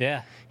be.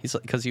 Yeah, he's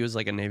like, because he was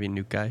like a Navy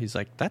nuke guy. He's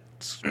like,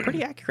 that's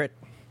pretty accurate.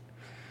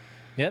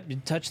 Yep, you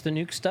touch the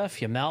nuke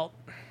stuff, you melt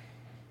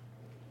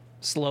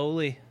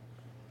slowly.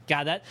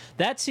 God,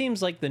 that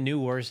seems like the new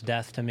worst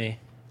death to me.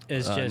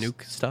 Is just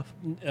nuke stuff.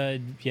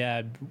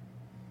 Yeah,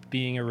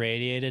 being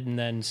irradiated and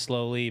then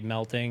slowly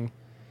melting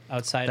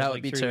outside. That of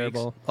would like be 3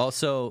 terrible. weeks.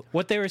 Also,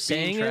 what they were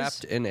saying being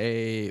trapped in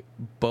a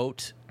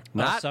boat,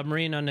 not a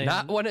submarine on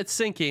not when it's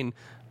sinking,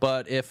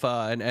 but if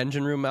an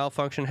engine room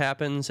malfunction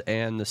happens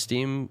and the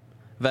steam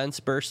vents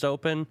burst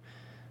open,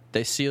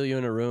 they seal you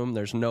in a room.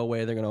 There's no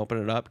way they're going to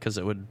open it up because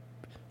it would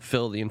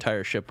fill the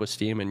entire ship with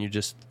steam, and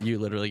you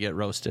literally get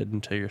roasted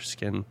until your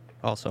skin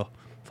also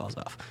falls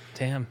off.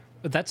 Damn,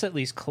 but that's at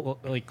least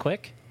like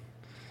quick.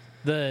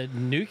 The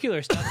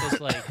nuclear stuff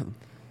is like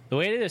the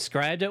way they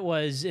described it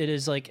was it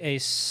is like a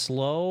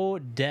slow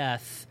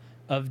death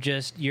of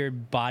just your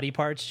body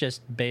parts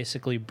just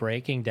basically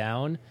breaking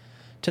down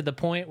to the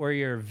point where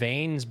your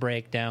veins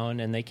break down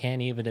and they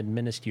can't even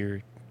administer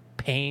your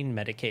pain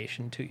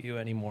medication to you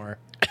anymore.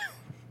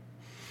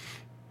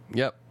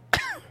 Yep.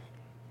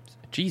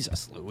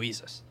 Jesus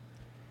Louises.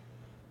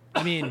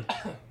 I mean,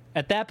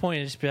 at that point,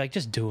 it'd just be like,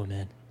 just do them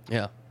in.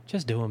 Yeah.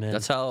 Just do them in.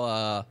 That's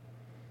how,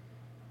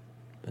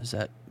 is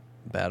that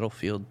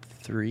Battlefield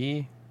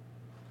 3?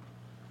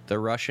 the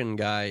Russian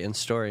guy in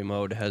story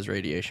mode has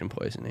radiation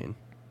poisoning,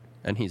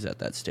 and he's at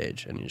that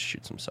stage, and he just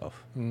shoots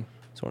himself.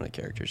 It's one of the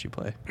characters you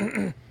play.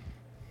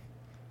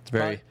 It's a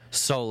very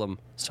solemn,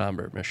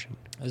 somber mission.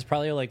 It's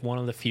probably like one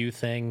of the few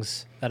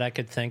things that I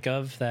could think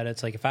of that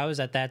it's like if I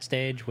was at that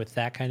stage with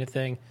that kind of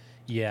thing,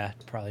 yeah,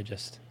 probably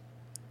just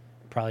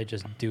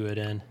do it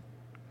in.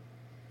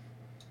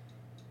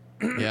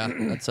 Yeah,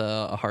 that's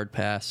a hard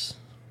pass.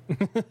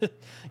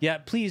 Yeah,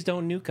 please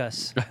don't nuke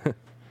us.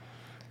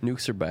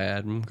 Nukes are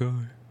bad. Okay.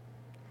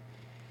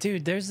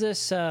 Dude, there's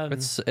this...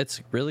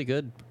 It's really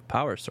good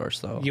power source,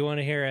 though. You want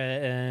to hear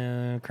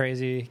a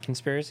crazy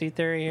conspiracy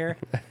theory here?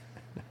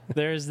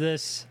 There's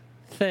this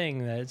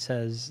thing that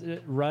says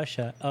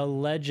Russia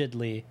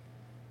allegedly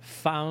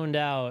found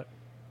out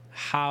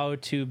how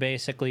to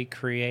basically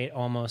create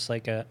almost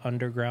like a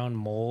underground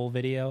mole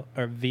video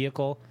or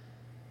vehicle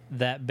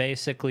that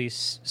basically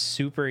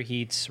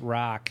superheats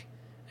rock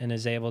and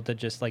is able to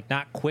just like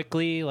not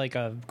quickly like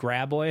a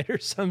graboid or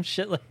some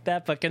shit like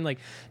that, but can like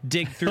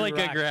dig through like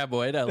rock. a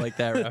graboid. I like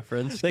that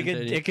reference.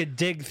 It could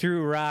dig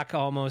through rock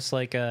almost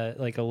like a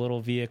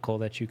little vehicle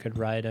that you could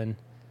ride in,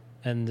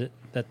 and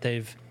that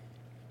they've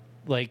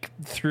like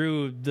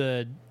through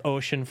the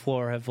ocean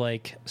floor have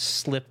like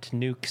slipped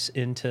nukes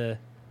into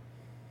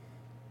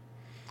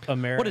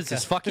America. What is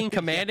this, fucking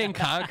Command and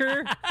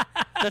Conquer?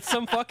 That's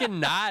some fucking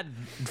Nod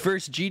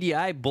versus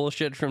GDI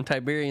bullshit from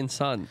Tiberian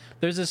Sun.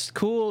 There's this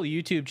cool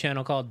YouTube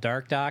channel called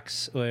Dark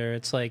Docs where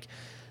it's like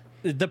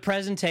the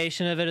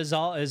presentation of it is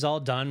all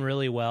done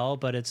really well,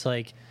 but it's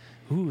like,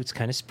 ooh, it's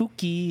kind of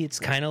spooky. It's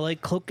kind of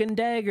like Cloak and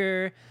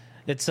Dagger.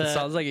 It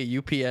sounds like a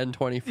UPN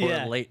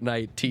 24 late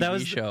night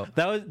TV show.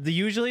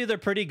 Usually they're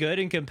pretty good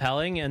and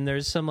compelling, and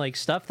there's some like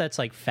stuff that's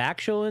like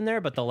factual in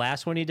there, but the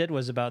last one he did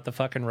was about the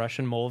fucking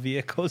Russian mole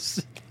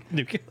vehicles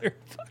nuclear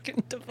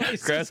fucking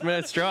devices. Grasping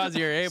at straws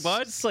here, eh,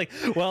 bud? It's like,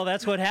 well,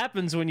 that's what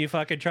happens when you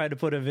fucking try to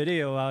put a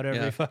video out every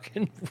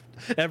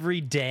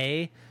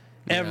day.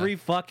 Every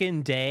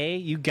fucking day.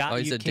 You got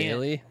he's you a can't,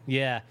 daily?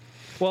 Yeah.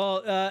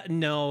 Well,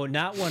 no,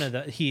 not one of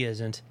the he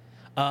isn't.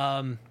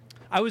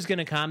 I was going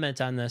to comment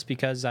on this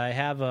because I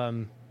have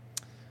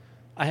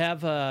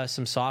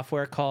some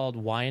software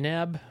called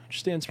YNAB,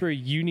 which stands for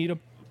You Need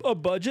a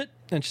Budget,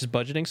 and it's just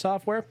budgeting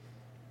software.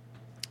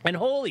 And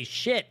holy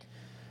shit,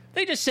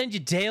 they just send you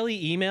daily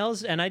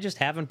emails, and I just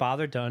haven't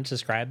bothered to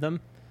unsubscribe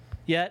them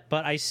yet,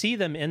 but I see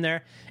them in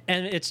there,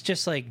 and it's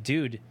just like,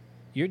 dude,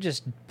 you're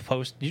just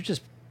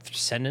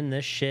sending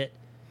this shit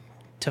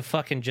to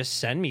fucking just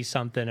send me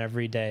something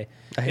every day.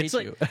 I hate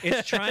like, you.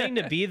 It's trying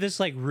to be this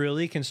like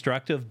really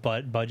constructive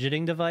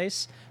budgeting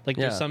device. Like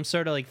there's some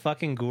sort of like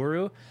fucking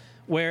guru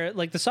where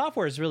like the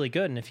software is really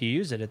good, and if you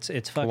use it,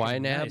 it's fucking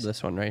YNAB, nice.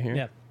 this one right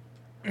here.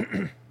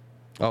 Yeah.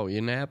 Oh,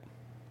 YNAB.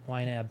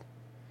 YNAB.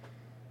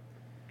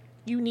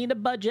 You need a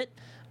budget.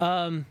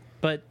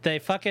 But they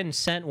fucking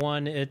sent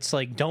one. It's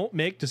like, don't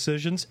make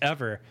decisions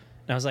ever.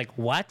 And I was like,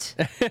 what?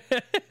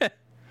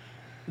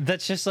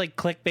 That's just like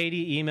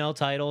clickbaity email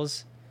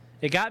titles.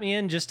 It got me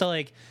in just to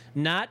like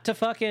not to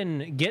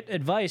fucking get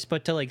advice,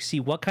 but to like see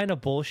what kind of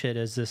bullshit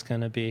is this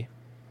gonna be.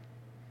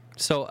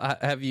 So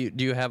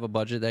do you have a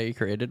budget that you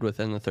created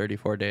within the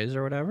 34 days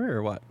or whatever,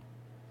 or what?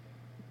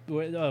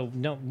 Oh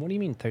no! What do you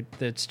mean?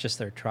 It's just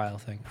their trial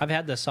thing. I've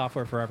had this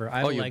software forever.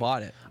 You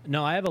bought it?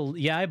 No,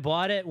 I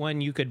bought it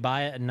when you could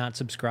buy it and not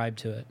subscribe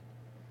to it.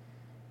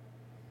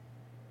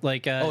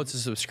 Like it's a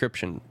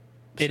subscription.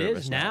 It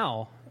is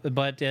now.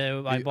 But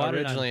I bought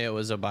originally it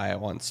was a buy it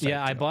once.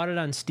 Yeah, I bought it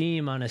on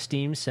Steam on a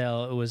Steam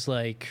sale. It was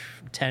like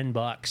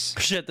 $10.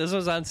 Shit, this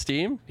was on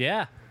Steam?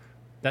 Yeah,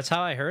 that's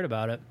how I heard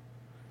about it.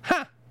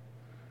 Huh.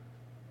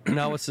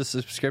 Now what's the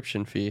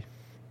subscription fee?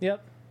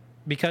 Yep,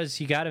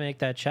 because you got to make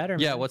that cheddar.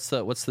 Yeah, man.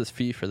 what's this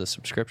fee for the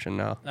subscription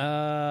now?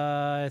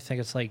 I think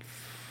it's like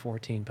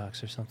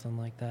 $14 or something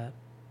like that.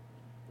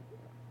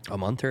 A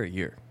month or a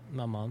year?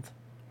 A month.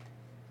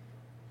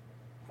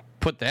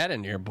 Put that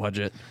into your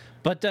budget.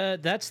 But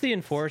that's the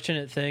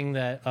unfortunate thing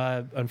that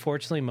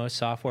unfortunately most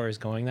software is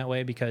going that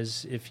way,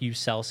 because if you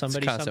sell somebody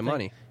it's constant something,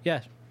 money.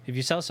 Yeah, if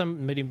you sell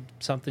somebody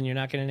something, you're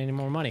not getting any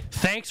more money.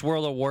 Thanks,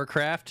 World of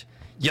Warcraft,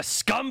 you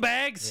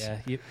scumbags.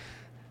 Yeah,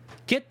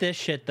 get this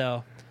shit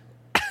though.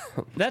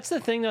 That's the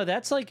thing though.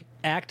 That's like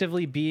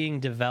actively being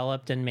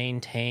developed and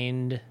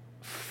maintained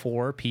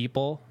for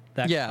people.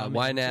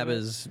 YNAB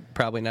is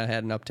probably not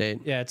had an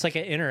update. Yeah, it's like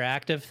an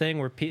interactive thing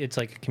where it's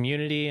like a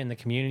community, and the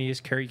community is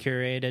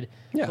curated.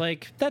 Yeah.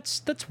 Like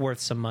that's worth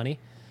some money.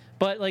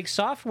 But like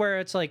software,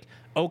 it's like,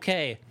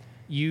 okay,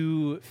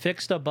 you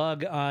fixed a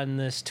bug on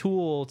this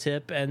tool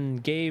tip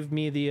and gave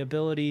me the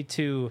ability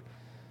to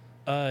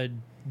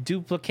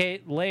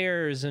duplicate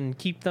layers and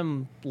keep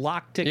them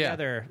locked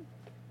together. Yeah.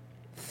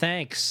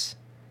 Thanks.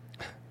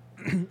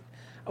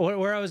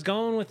 Where I was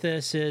going with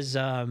this is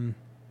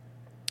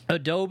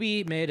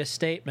Adobe made a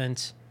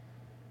statement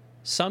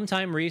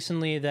sometime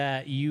recently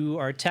that you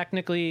are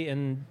technically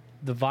in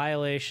the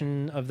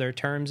violation of their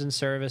terms and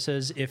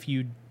services if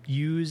you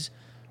use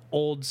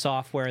old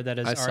software that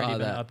has already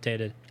been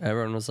updated.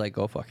 Everyone was like,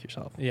 go fuck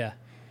yourself. Yeah.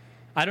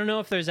 I don't know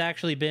if there's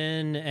actually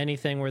been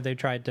anything where they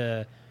tried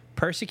to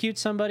persecute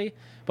somebody,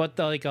 but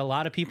like a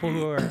lot of people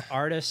who are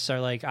artists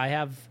are like, I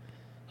have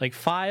like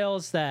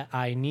files that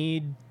I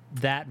need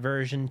that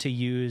version to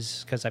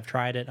use because I've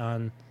tried it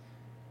on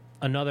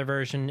another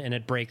version and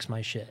it breaks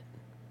my shit.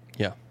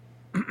 Yeah.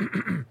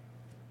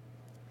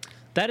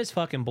 That is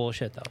fucking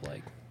bullshit though.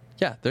 Like,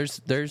 Yeah,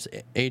 there's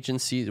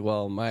agencies.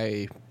 Well,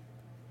 my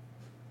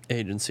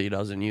agency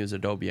doesn't use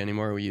Adobe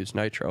anymore. We use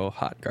Nitro,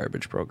 hot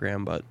garbage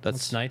program, but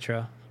what's that's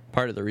Nitro?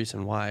 part of the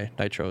reason why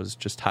Nitro is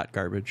just hot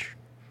garbage.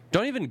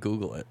 Don't even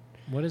Google it.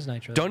 What is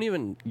Nitro? Don't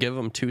even give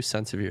them 2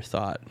 cents of your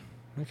thought.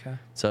 Okay.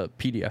 It's a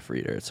PDF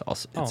reader. It's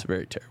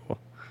very terrible.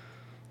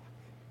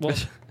 Well,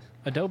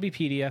 Adobe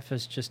PDF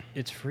is just,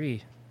 it's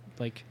free.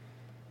 Like,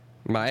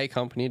 My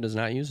company does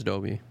not use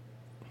Adobe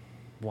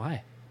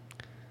why?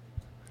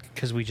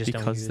 Because we just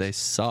don't because use. they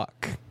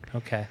suck.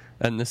 Okay.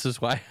 And this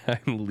is why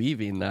I'm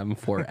leaving them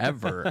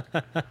forever.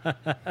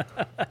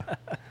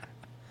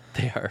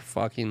 They are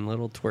fucking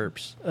little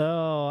twerps.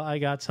 Oh, I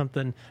got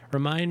something.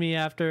 Remind me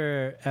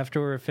after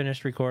we're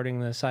finished recording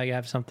this. I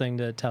have something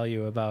to tell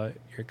you about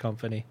your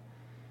company.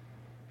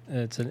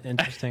 It's an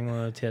interesting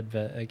little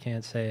tidbit. I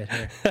can't say it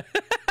here.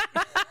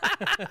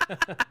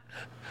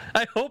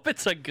 I hope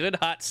it's a good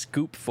hot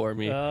scoop for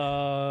me.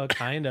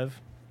 Kind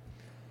of.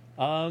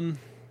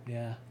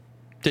 Yeah.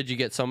 Did you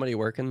get somebody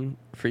working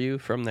for you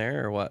from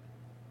there or what?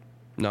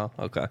 No?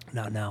 Okay.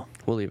 No.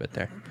 We'll leave it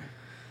there.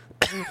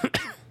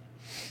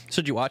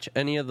 So did you watch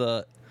any of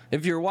the...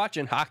 If you're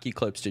watching hockey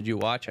clips, did you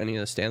watch any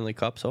of the Stanley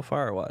Cup so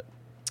far or what?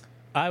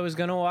 I was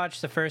gonna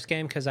watch the first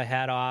game because I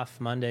had off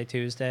Monday,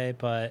 Tuesday,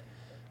 but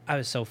I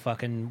was so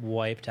fucking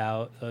wiped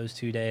out those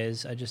 2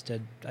 days. I just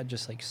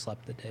like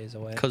slept the days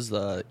away. Because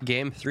the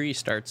game 3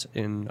 starts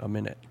in a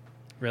minute.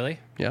 Really?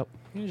 Yep.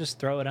 You can just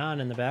throw it on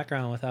in the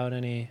background without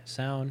any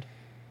sound.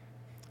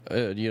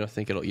 You don't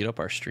think it'll eat up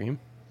our stream?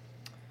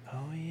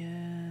 Oh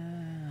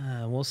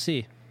yeah, we'll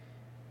see.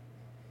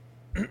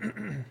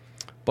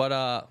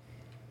 But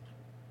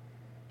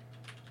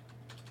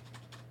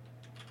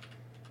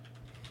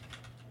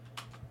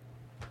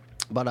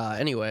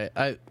anyway,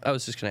 I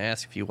was just gonna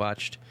ask if you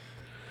watched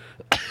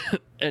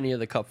any of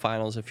the Cup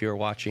Finals, if you were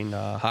watching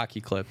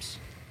hockey clips,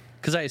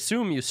 because I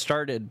assume you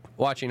started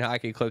watching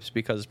hockey clips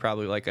because it's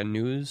probably like a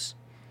news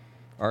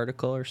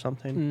article or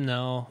something.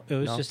 No, it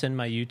was No? just in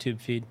my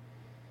YouTube feed.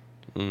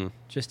 Mm.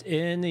 Just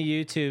in the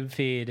YouTube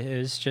feed, it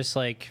was just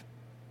like,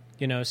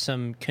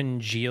 some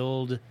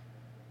congealed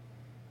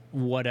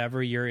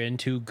whatever you're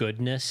into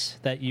goodness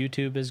that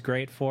YouTube is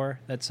great for,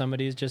 that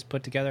somebody's just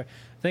put together.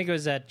 I think it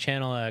was that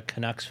channel,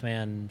 Canucks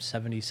Fan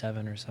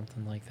 77 or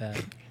something like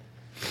that.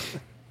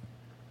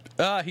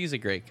 He's a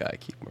great guy.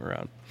 Keep him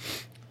around.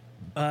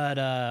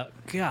 But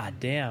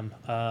god damn,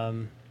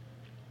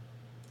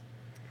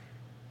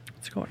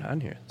 What's going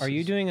on here? are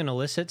you doing an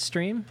illicit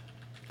stream?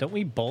 Don't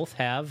we both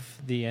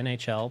have the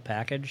NHL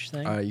package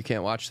thing? You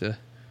can't watch the...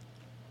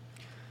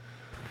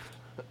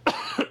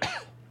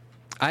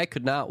 I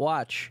could not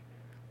watch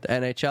the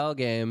NHL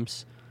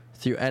games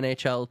through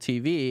NHL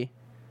TV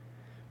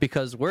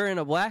because we're in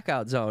a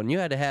blackout zone. You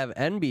had to have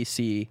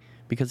NBC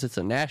because it's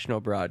a national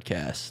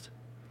broadcast.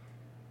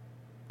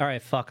 All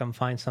right, fuck 'em.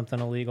 Find something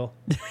illegal.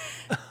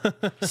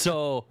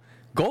 So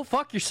go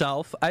fuck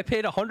yourself. I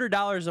paid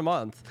 $100 a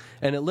month,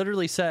 and it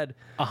literally said...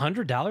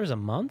 $100 a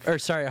month? Or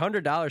sorry,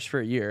 $100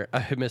 for a year. I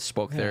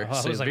misspoke there I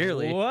was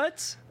severely. like,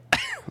 what?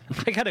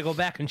 I got to go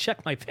back and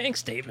check my bank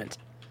statement.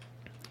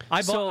 I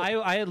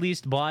at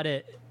least bought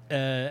it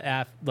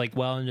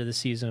well into the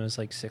season. It was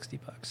like $60,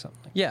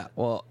 something. Yeah,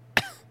 well,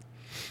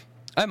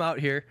 I'm out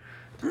here.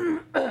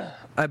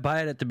 I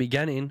buy it at the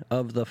beginning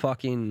of the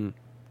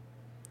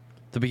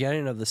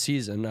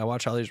season. I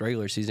watch all these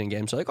regular season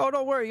games. They're like, oh,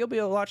 don't worry, you'll be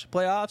able to watch the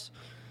playoffs.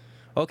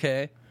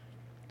 Okay.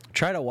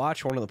 Try to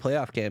watch one of the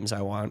playoff games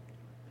I want.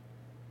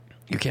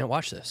 You can't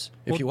watch this.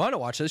 If you want to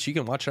watch this, you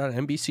can watch it on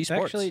NBC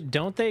Sports. Actually,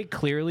 don't they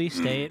clearly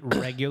state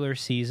regular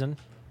season?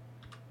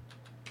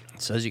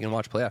 It says you can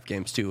watch playoff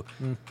games too.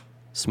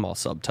 Small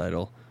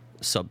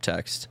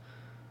subtext.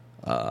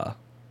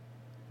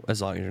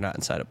 As long as you're not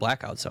inside a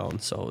blackout zone.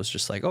 So it was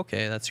just like,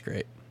 okay, that's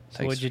great. So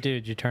Thanks. what'd you do?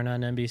 Did you turn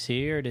on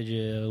NBC or did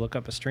you look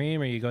up a stream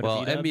or you go to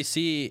Well, V-Dubs?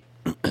 NBC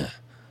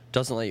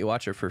doesn't let you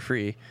watch it for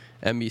free.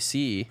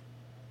 NBC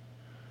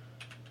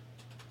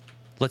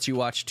lets you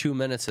watch 2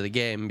 minutes of the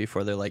game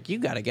before they're like, you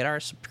got to get our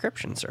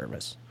subscription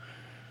service.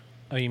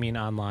 Oh, you mean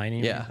online?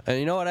 Yeah. And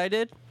you know what I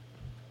did?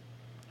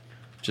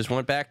 Just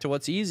went back to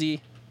what's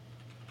easy.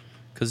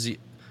 Because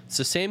it's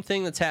the same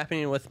thing that's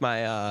happening with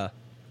my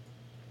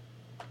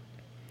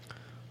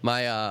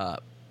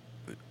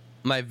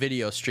my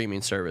video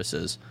streaming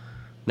services.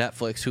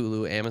 Netflix,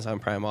 Hulu, Amazon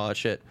Prime, all that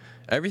shit.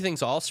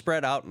 Everything's all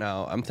spread out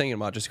now. I'm thinking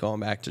about just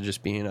going back to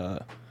just being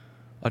a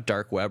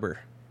dark webber.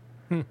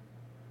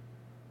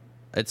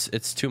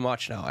 It's too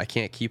much now. I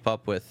can't keep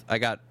up with... I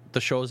got the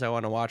shows I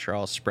want to watch are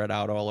all spread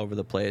out all over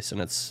the place,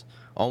 and it's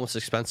almost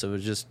expensive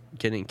as just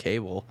getting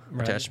cable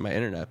attached to my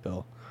internet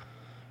bill.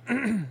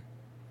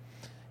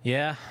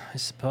 Yeah, I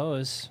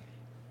suppose.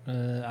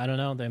 I don't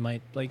know. They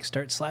might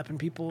start slapping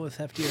people with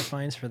heftier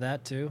fines for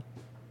that too.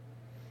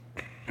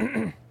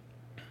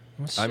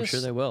 I'm sure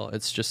they will.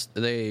 It's just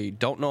they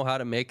don't know how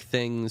to make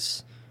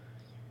things.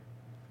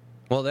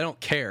 Well, they don't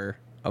care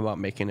about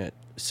making it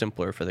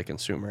simpler for the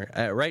consumer.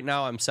 Right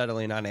now, I'm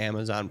settling on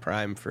Amazon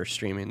Prime for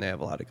streaming. They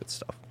have a lot of good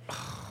stuff.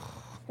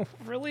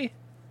 Really?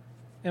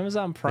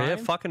 Amazon Prime? They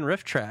have fucking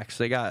riff tracks.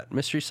 They got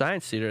Mystery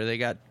Science Theater. They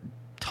got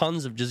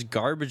tons of just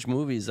garbage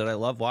movies that I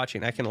love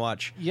watching. I can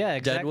watch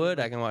Deadwood.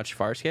 I can watch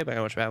Farscape. I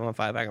can watch Babylon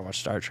 5. I can watch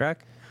Star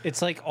Trek.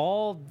 It's like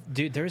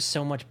dude, there's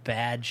so much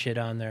bad shit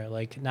on there.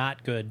 Like,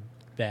 not good,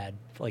 bad.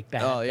 Like,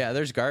 bad. Oh, yeah,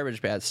 there's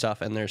garbage bad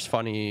stuff, and there's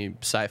funny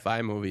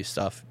sci-fi movie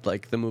stuff,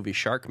 like the movie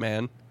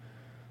Sharkman.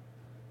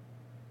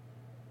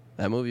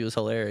 That movie was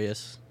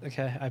hilarious.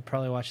 Okay, I'd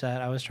probably watch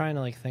that. I was trying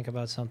to, like, think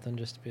about something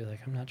just to be like,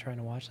 I'm not trying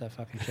to watch that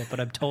fucking shit, but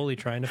I'm totally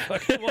trying to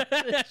fucking watch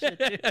that shit,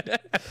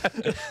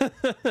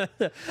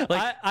 dude.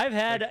 Like, I've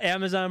had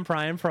Amazon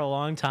Prime for a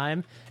long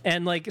time,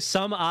 and, like,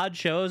 some odd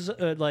shows,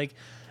 like,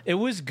 it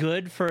was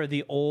good for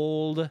the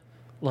old,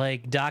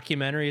 like,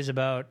 documentaries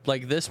about,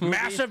 like, this movie.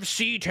 Massive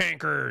sea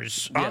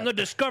tankers on the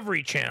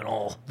Discovery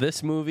Channel.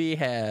 This movie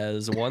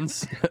has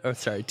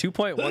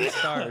 2.1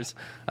 stars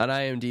on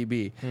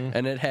IMDb,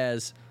 and it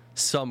has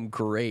some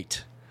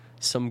great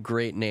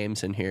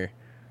names in here.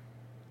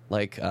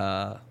 Like,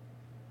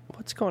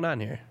 what's going on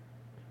here?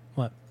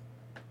 What?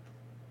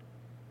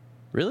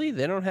 Really?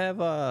 They don't have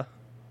Oh,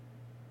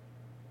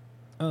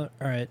 all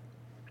right.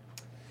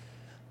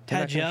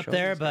 Had you up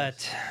there,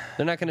 but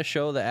they're not going to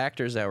show the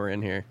actors that were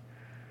in here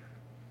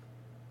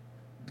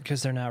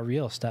because they're not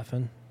real,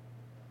 Stefan.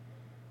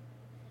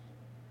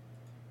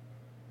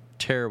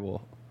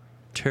 Terrible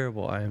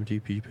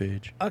IMDb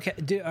page. Okay,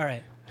 dude. All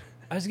right.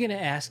 I was gonna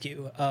ask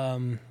you,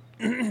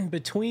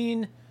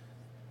 between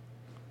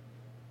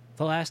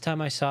the last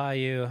time I saw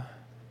you,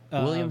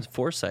 William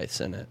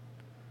Forsythe's in it,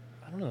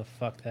 I don't know the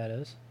fuck that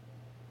is,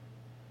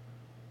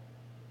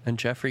 and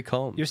Jeffrey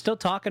Combs. You're still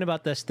talking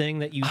about this thing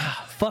that you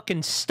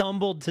fucking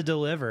stumbled to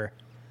deliver.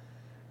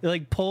 You,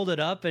 like, pulled it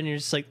up, and you're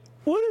just like,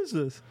 "What is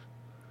this?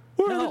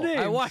 What are the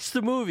names?" I watched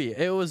the movie.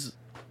 It was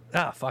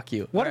fuck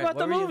you. What about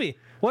the movie?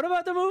 What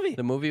about the movie?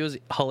 The movie was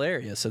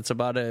hilarious. It's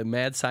about a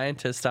mad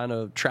scientist on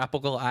a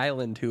tropical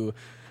island who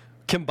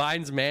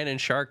combines man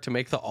and shark to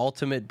make the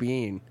ultimate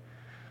being.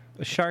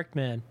 A shark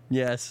man.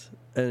 Yes,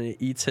 and it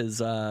eats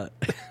his.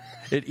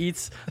 It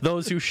eats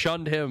those who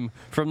shunned him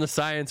from the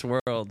science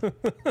world.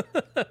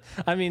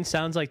 I mean,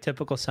 sounds like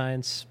typical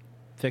science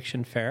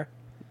fiction fare.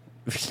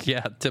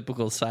 Yeah,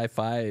 typical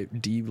sci-fi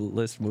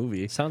D-list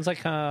movie. Sounds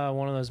like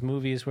one of those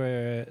movies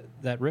where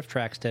that Riff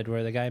Tracks did,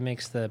 where the guy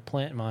makes the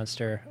plant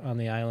monster on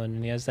the island,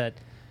 and he has that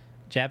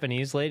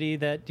Japanese lady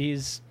that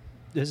is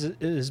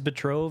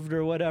betrothed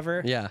or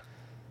whatever. Yeah.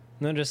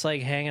 And they're just,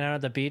 like, hanging out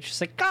at the beach. It's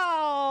like,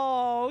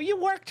 oh, you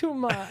work too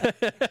much.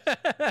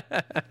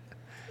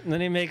 And then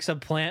he makes a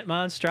plant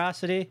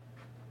monstrosity.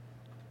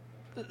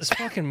 This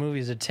fucking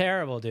movies are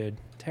terrible, dude.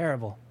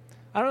 Terrible.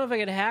 I don't know if I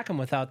could hack them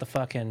without the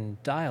fucking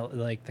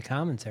the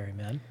commentary,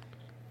 man.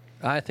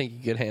 I think you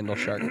could handle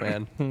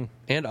Sharkman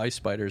and Ice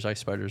Spiders. Ice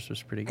Spiders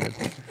was pretty good.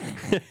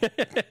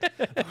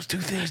 Those two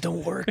things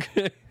don't work.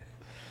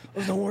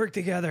 Those don't work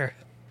together.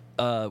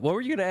 What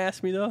were you going to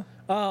ask me, though?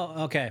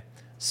 Oh, okay.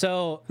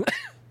 So,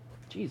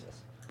 Jesus.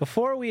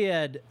 Before we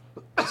had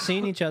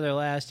seen each other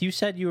last, you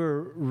said you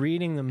were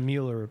reading the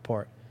Mueller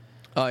report.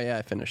 Oh, yeah,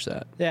 I finished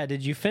that. Yeah,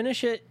 did you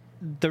finish it,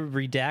 the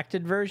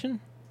redacted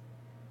version?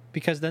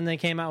 Because then they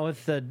came out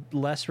with the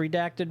less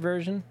redacted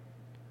version.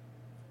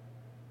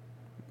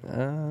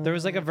 There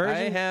was like a version.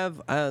 I have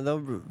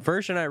the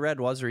version I read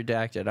was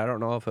redacted. I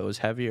don't know if it was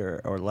heavier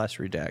or less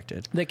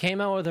redacted. They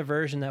came out with a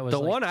version that was the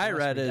like one I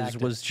read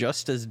redacted. was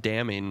just as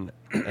damning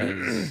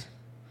as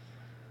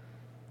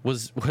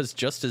was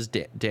just as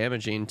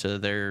damaging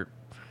to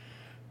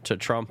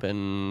Trump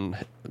and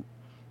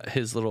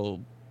his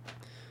little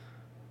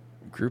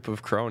group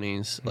of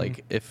cronies. Mm-hmm.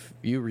 Like, if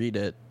you read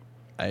it,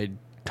 I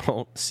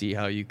don't see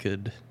how you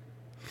could.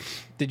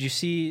 Did you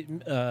see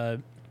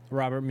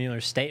Robert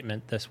Mueller's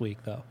statement this week,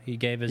 though? He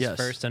gave his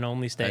first and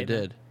only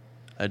statement.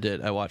 I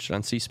did. I watched it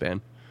on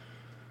C-SPAN.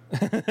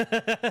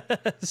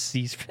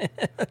 C-SPAN.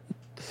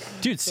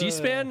 Dude,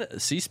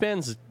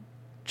 C-SPAN's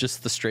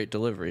just the straight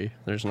delivery.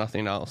 There's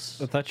nothing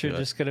else. I thought you were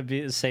just going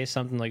to say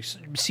something like,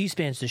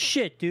 C-SPAN's the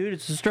shit, dude.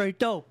 It's the straight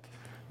dope.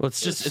 Well,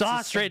 it's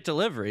a straight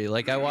delivery.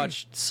 Like, I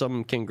watched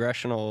a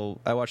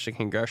congressional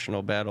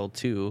battle,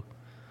 too,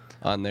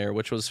 on there,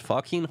 which was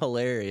fucking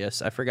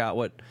hilarious. I forgot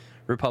what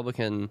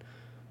Republican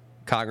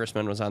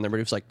congressman was on there, but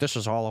he was like, "This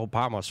is all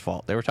Obama's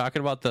fault." They were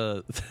talking about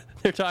the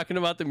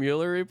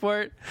Mueller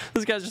report.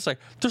 This guy's just like,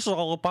 "This is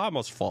all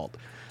Obama's fault.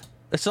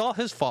 It's all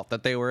his fault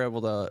that they were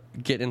able to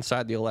get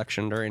inside the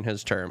election during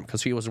his term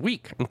because he was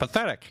weak and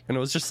pathetic." And it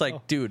was just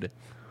like, dude,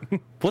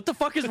 what the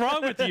fuck is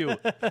wrong with you?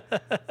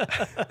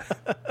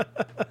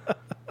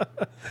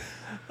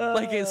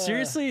 Like,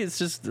 seriously, it's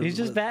just... He's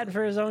just bad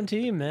for his own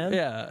team, man.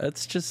 Yeah,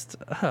 it's just...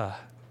 I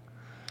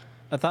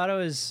thought it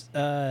was...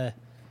 I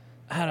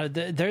don't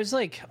know, there's,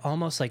 like,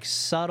 almost, like,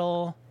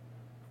 subtle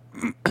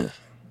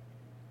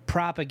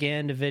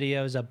propaganda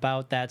videos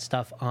about that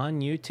stuff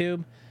on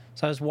YouTube.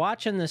 So I was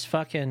watching this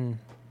fucking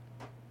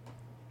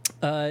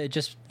It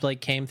just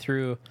like came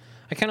through.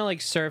 I kind of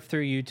like surf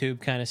through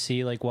YouTube, kind of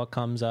see like what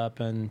comes up,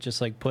 and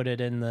just like put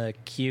it in the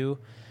queue.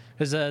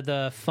 Because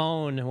the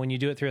phone, when you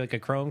do it through like a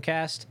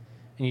Chromecast,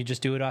 and you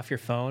just do it off your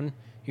phone,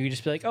 you can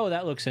just be like, "Oh,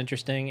 that looks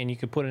interesting," and you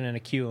can put it in a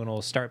queue, and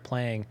it'll start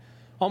playing,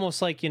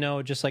 almost like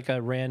just like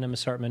a random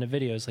assortment of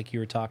videos, like you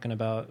were talking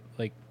about,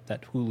 like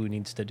that Hulu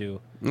needs to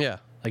do. Yeah.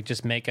 Like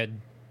just make a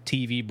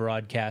TV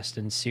broadcast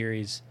and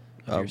series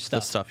of your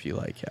stuff. The stuff you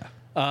like,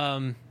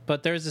 yeah.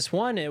 But there's this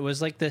one, it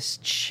was like this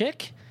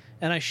chick,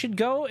 and I should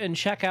go and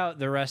check out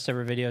the rest of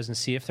her videos and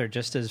see if they're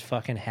just as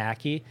fucking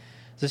hacky.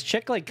 This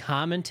chick like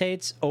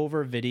commentates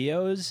over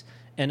videos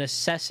and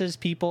assesses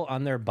people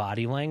on their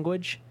body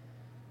language.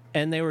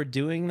 And they were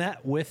doing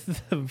that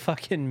with the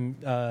fucking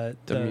the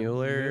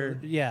Mueller.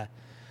 Yeah.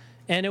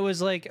 And it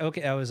was like,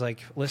 okay, I was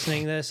like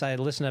listening to this. I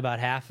listened to about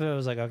half of it. I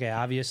was like, okay,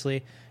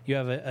 obviously you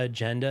have an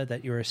agenda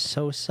that you are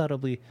so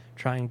subtly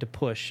trying to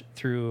push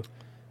through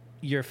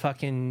your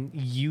fucking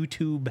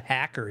YouTube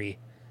hackery.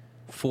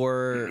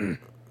 For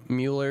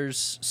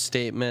Mueller's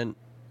statement,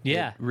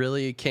 Yeah. it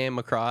really came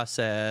across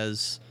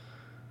as,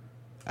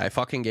 I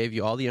fucking gave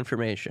you all the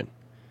information.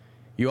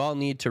 You all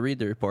need to read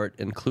the report,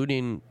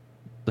 including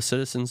the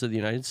citizens of the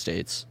United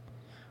States.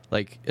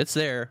 Like, it's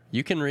there.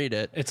 You can read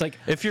it. It's like,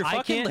 if you're I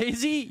fucking can't-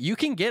 lazy, you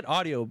can get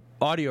audio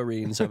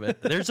readings of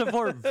it. There's a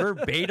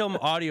verbatim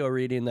audio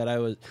reading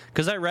that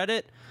because I read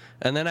it,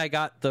 and then I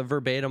got the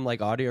verbatim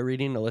like audio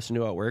reading to listen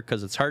to at work,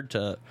 because it's hard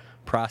to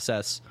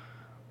process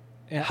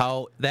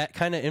how that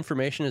kind of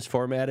information is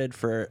formatted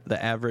for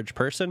the average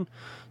person.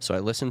 So I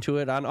listened to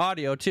it on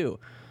audio too.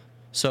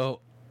 So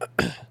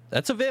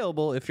that's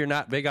available if you're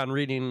not big on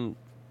reading.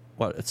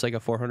 It's like a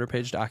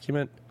 400-page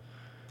document.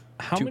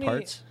 Two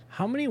parts.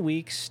 How many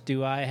weeks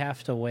do I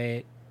have to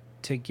wait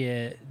to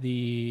get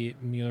the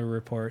Mueller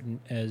report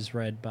as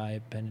read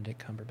by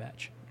Benedict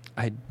Cumberbatch?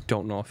 I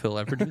don't know if he'll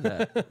ever do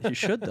that. He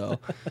should, though.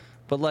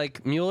 But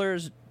like Mueller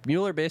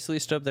basically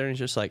stood up there and he's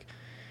just like,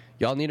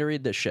 y'all need to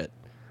read this shit.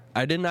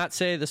 I did not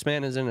say this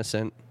man is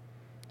innocent.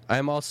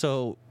 I'm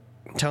also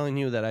telling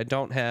you that I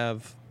don't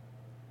have...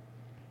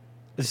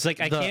 It's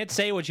like, I can't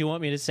say what you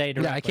want me to say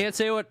directly. Yeah, I can't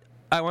say what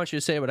I want you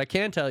to say, but I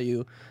can tell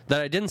you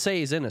that I didn't say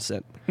he's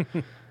innocent.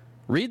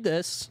 Read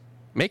this,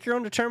 make your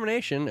own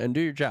determination, and do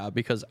your job,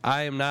 because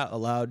I am not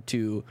allowed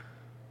to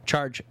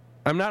charge...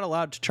 I'm not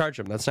allowed to charge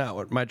him. That's not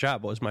what my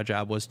job was. My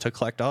job was to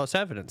collect all this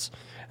evidence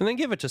and then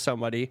give it to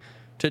somebody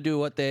to do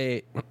what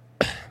they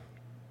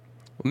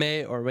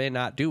may or may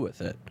not do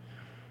with it.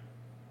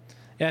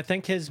 Yeah, I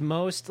think his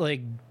most like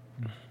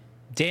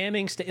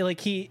damning like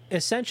he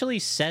essentially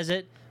says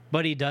it,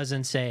 but he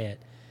doesn't say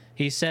it.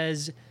 He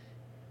says,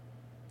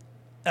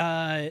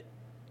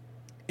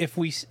 if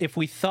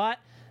we thought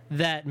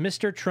that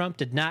Mr. Trump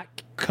did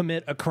not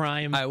commit a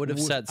crime, I would have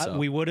said so.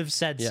 We would have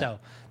said so.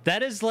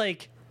 That is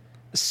like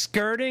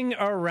skirting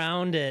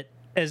around it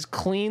as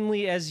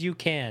cleanly as you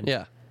can.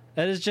 Yeah.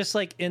 That is just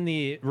like in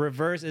the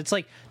reverse. It's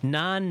like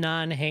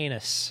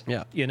non-heinous.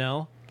 Yeah. You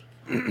know?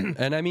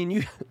 And I mean,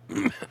 you...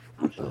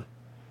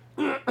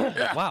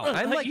 Wow.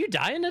 I'm like... you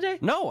dying today?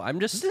 No, I'm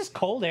just... Is this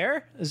cold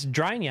air? Is it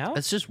drying you out?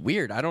 It's just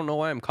weird. I don't know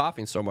why I'm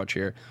coughing so much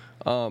here.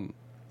 You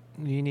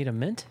need a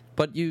mint?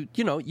 But you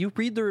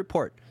read the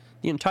report.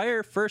 The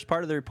entire first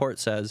part of the report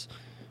says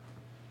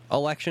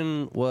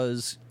election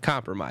was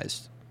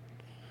compromised.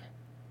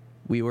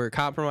 We were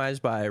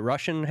compromised by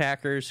Russian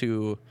hackers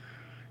who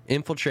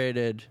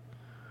infiltrated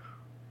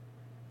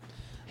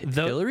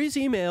Hillary's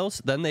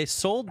emails. Then they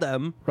sold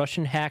them.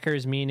 Russian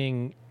hackers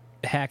meaning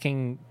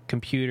hacking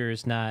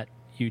computers, not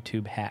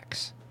YouTube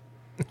hacks.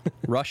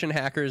 Russian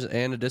hackers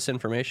and a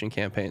disinformation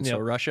campaign. So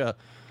Yep. Russia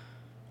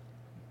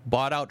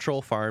bought out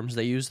troll farms.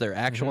 They used their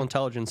actual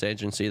intelligence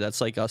agency.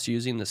 That's like us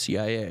using the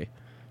CIA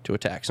to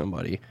attack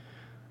somebody.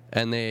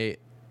 And they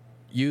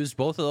used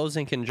both of those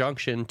in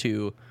conjunction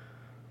to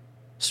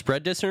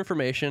spread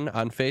disinformation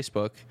on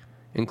Facebook,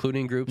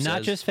 including groups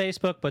Not just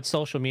Facebook, but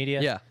social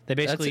media. Yeah. They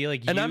basically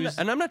like and use...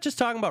 I'm not just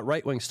talking about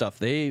right-wing stuff.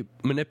 They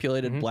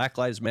manipulated Black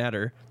Lives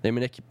Matter. They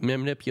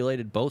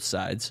manipulated both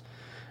sides.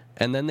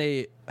 And then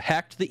they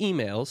hacked the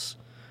emails.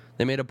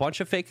 They made a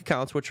bunch of fake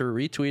accounts, which were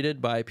retweeted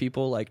by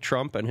people like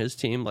Trump and his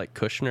team, like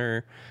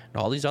Kushner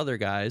and all these other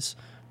guys,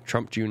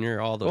 Trump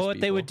Jr., all those Well, what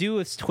people. they would do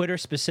with Twitter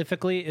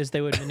specifically is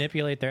they would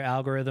manipulate their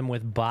algorithm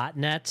with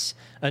botnets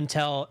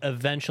until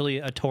eventually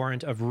a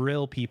torrent of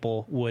real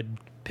people would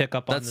pick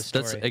up on the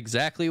story.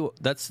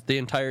 That's the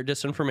entire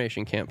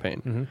disinformation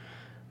campaign.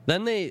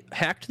 Then they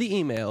hacked the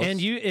emails. And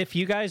if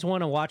you guys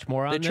want to watch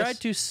more on they this, tried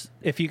to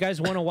if you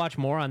guys want to watch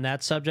more on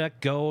that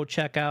subject, go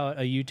check out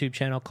a YouTube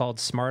channel called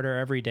Smarter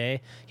Every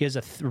Day. He has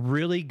a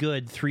really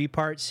good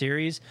 3-part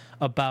series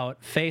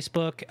about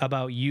Facebook,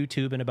 about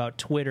YouTube, and about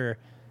Twitter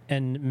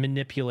and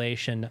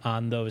manipulation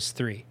on those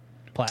 3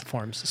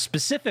 platforms,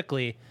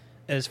 specifically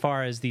as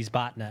far as these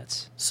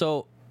botnets.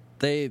 So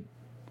they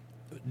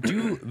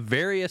do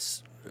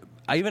various,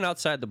 even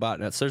outside the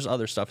botnets, there's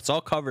other stuff. It's all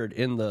covered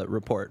in the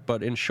report.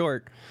 But in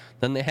short,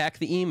 then they hack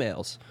the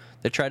emails.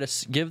 They try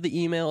to give the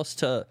emails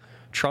to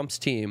Trump's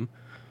team.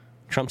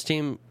 Trump's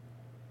team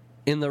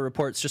in the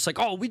reports just like,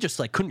 oh, we just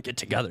like couldn't get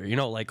together, you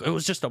know, like it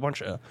was just a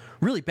bunch of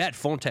really bad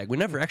phone tag. We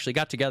never actually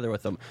got together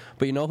with them.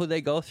 But you know who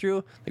they go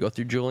through? They go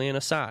through Julian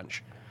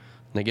Assange.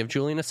 And they give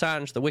Julian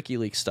Assange the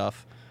WikiLeaks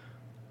stuff.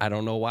 I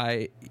don't know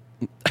why.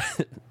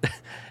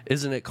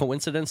 Isn't it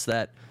coincidence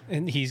that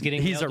And he's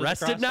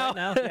arrested now? Right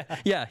now? Yeah.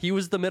 Yeah, he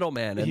was the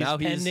middleman, and now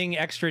he's pending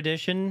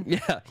extradition.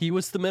 Yeah, he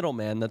was the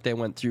middleman that they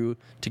went through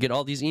to get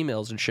all these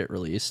emails and shit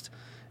released.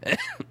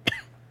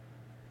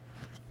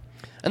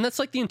 And that's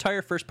like the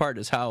entire first part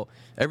is how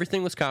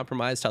everything was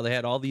compromised, how they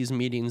had all these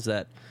meetings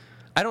that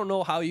I don't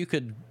know how you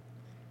could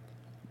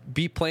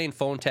be playing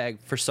phone tag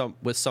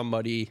with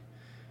somebody,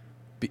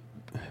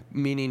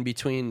 meaning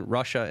between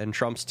Russia and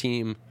Trump's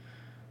team,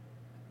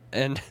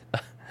 and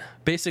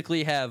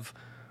basically have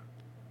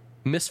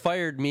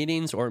misfired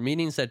meetings or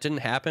meetings that didn't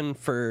happen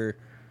for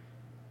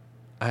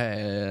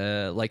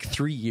like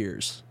 3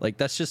 years. Like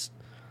that's just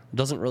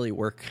doesn't really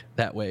work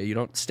that way. You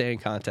don't stay in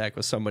contact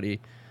with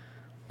somebody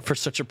for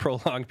such a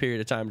prolonged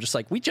period of time. Just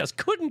like, we just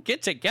couldn't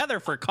get together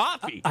for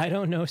coffee. I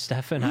don't know,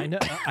 Stefan.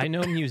 I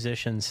know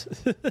musicians.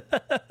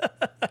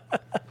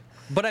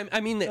 But I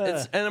mean,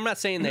 and I'm not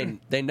saying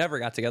they never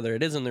got together.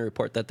 It is in the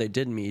report that they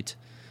did meet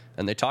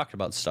and they talked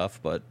about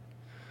stuff, but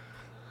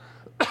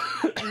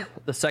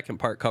the second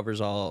part covers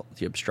all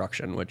the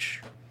obstruction,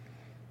 which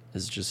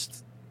is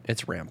just,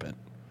 it's rampant.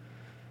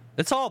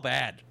 It's all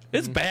bad.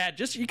 It's bad.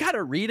 Just, you got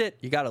to read it.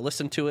 You got to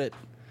listen to it.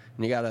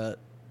 And you got to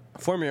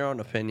form your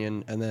own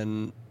opinion and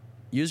then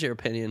use your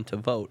opinion to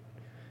vote,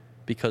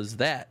 because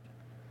that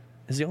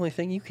is the only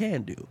thing you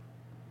can do.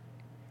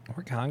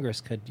 Or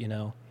Congress could,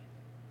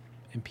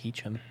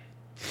 impeach him.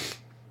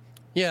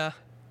 Yeah.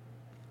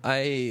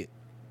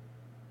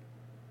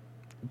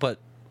 But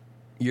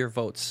your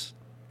votes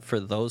for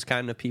those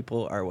kind of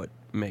people are what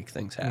make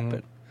things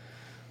happen.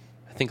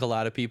 I think a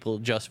lot of people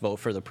just vote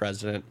for the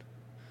president.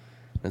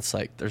 It's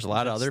like there's a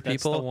lot of other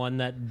people. That's the one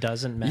that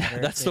doesn't matter.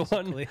 Yeah, that's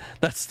basically the one.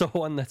 That's the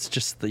one that's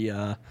just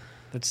the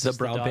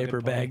brown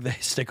paper bag they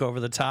stick over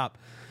the top.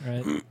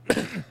 Right.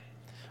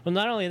 Well,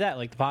 not only that,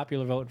 like the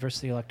popular vote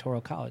versus the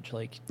electoral college.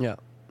 Like, yeah,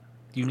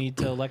 you need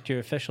to elect your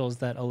officials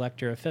that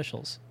elect your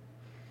officials.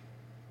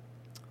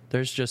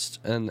 There's just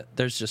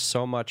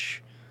so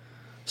much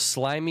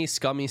slimy,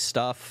 scummy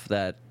stuff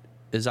that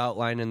is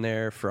outlined in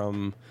there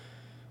from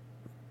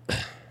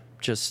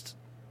just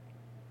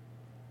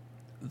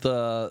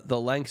the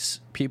lengths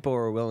people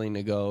are willing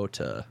to go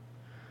to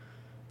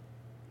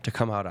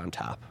come out on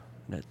top.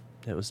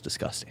 It was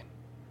disgusting.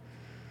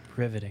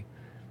 Riveting.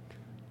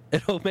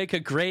 It'll make a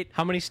great.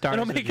 How many stars?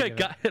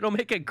 It'll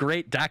make a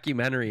great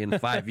documentary in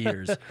 5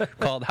 years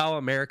called "How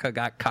America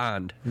Got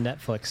Conned."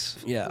 Netflix.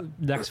 Yeah.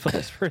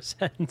 Netflix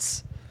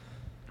presents.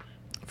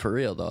 For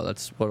real though,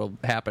 that's what'll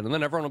happen, and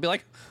then everyone will be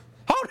like,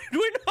 "How did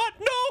we not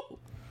know?"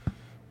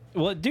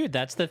 Well, dude,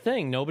 that's the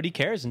thing. Nobody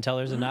cares until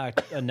there's a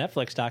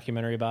Netflix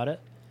documentary about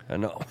it. I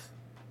know.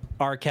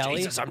 R. Kelly,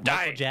 Jesus, I'm Michael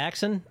dying.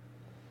 Jackson,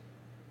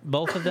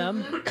 both of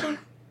them.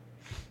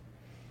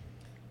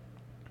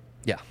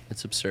 Yeah,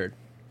 it's absurd.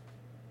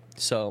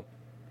 So,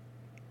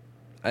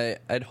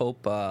 I'd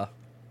hope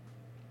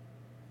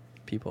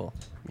people,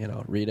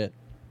 read it,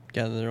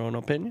 gather their own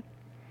opinion.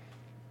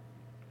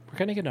 We're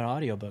gonna get an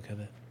audiobook of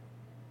it.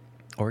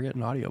 Or get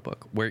an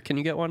audiobook. Where can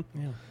you get one?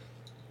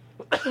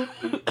 Yeah.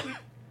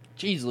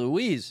 Jeez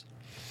Louise.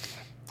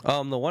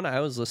 The one I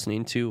was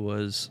listening to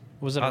was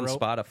it on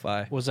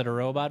Spotify. Was it a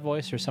robot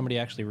voice or somebody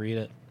actually read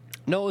it?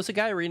 No, it was a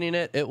guy reading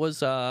it. It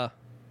was a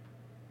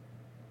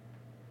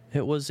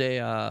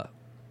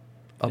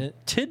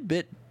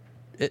tidbit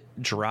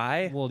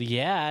dry. Well,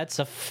 yeah, it's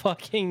a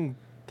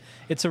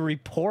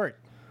report.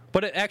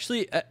 But it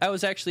actually, I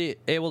was actually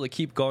able to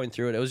keep going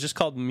through it. It was just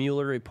called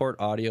Mueller Report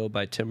Audio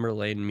by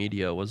Timberlane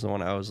Media was the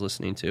one I was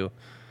listening to.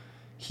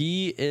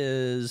 He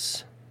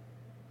is...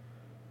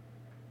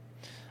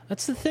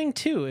 That's the thing,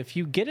 too. If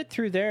you get it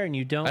through there and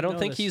you don't... I don't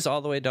think he's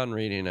all the way done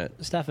reading it.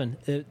 Stefan,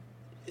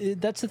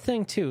 that's the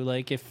thing, too.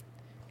 Like, if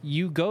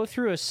you go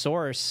through a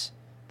source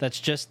that's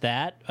just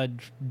that, a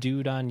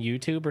dude on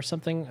YouTube or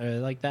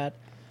something like that,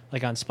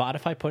 like on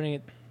Spotify putting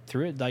it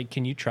through it, like,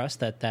 can you trust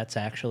that that's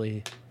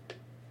actually...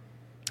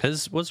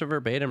 His was a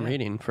verbatim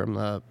reading from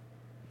the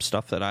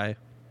stuff that I...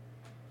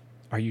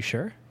 Are you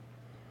sure?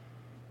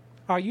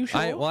 Are you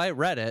sure? I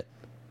read it,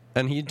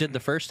 and he did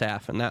the first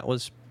half, and that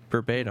was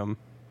verbatim.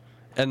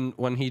 And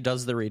when he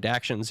does the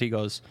redactions, he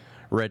goes,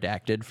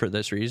 redacted for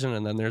this reason,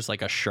 and then there's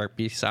like a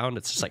Sharpie sound.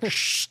 It's just like,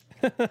 shh.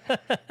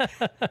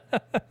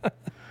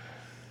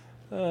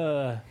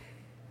 Where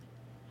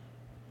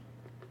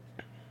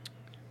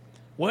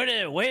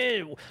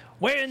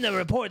in the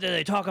report did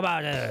they talk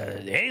about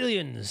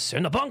aliens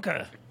in the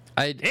bunker?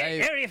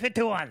 Area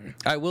 51.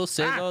 I will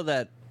say, though,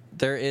 that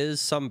there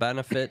is some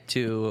benefit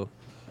to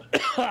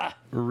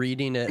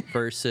reading it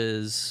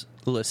versus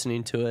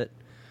listening to it.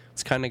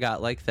 It's kind of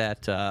got like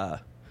that...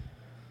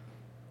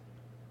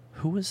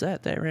 who was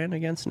that ran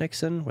against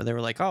Nixon? Where they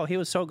were like, oh, he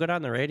was so good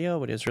on the radio,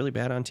 but he was really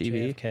bad on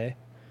TV. JFK.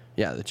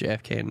 Yeah, the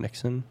JFK and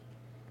Nixon.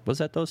 Was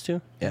that those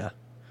two? Yeah.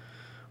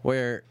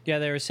 where Yeah,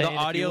 they were saying if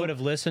audio- you would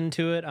have listened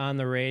to it on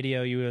the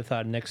radio, you would have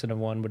thought Nixon had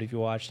won. But if you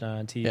watched it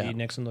on TV, Yeah.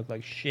 Nixon looked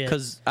like shit.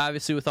 because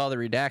obviously with all the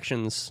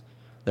redactions,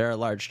 there are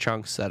large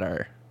chunks that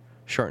are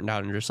shortened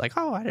out and just like,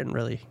 oh, I didn't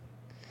really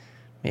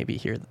maybe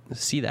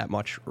see that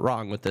much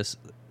wrong with this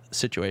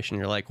situation.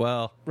 You're like,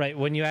 well, Right,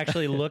 when you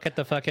actually look at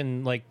the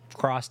fucking, like,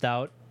 crossed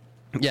out,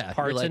 yeah,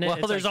 parts you're like, in it, well,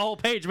 it's there's like- a whole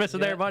page missing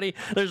Yeah. there, buddy.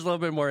 There's a little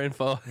bit more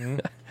info,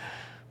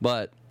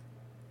 but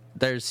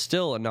there's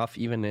still enough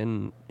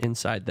even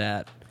inside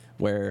that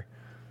where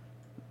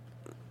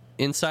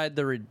inside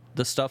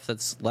the stuff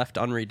that's left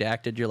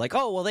unredacted, you're like,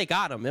 oh, well, they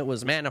got him. It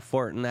was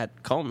Manafort and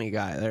that Comey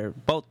guy. They're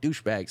both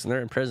douchebags and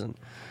they're in prison.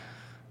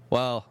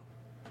 Well,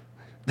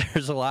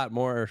 there's a lot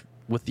more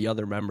with the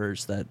other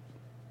members that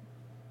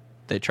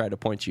they try to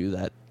point you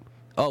that,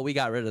 oh, we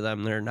got rid of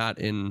them. They're not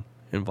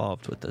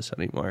involved with this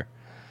anymore.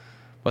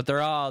 But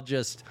they're all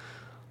just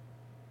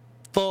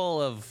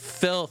full of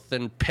filth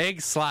and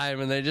pig slime,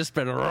 and they've just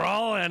been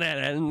rolling in it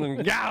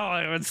and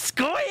going and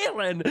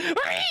squealing.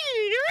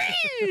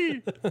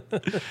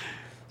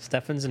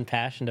 Stefan's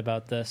impassioned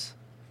about this.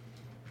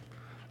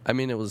 I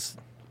mean, it was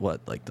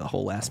what, like the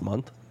whole last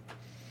month,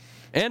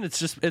 and it's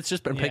just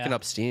been picking Yeah.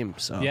 up steam.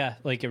 So Yeah,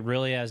 like it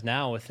really has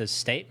now with his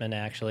statement,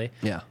 actually.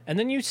 Yeah. And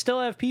then you still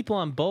have people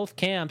on both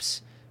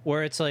camps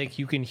where it's like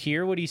you can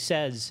hear what he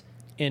says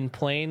in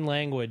plain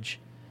language,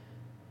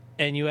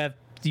 and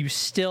you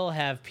still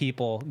have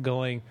people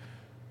going,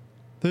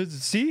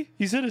 see,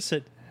 he's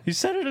innocent. He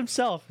said it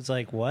himself. It's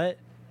like, what?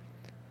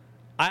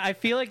 I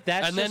feel like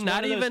that's and just then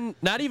one of those-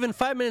 not even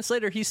 5 minutes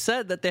later, he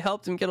said that they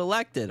helped him get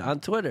elected on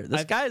Twitter.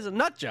 This guy's a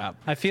nut job.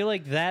 I feel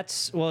like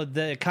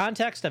the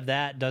context of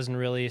that doesn't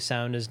really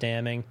sound as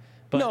damning.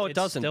 But No, it it's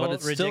doesn't, Still but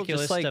it's still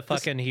ridiculous just like to this-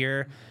 fucking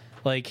hear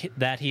like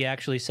that he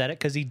actually said it,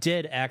 because he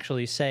did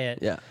actually say it.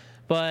 Yeah.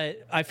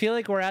 But I feel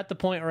like we're at the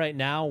point right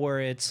now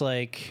where it's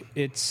like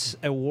it's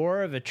a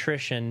war of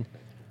attrition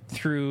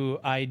through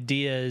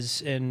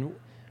ideas, and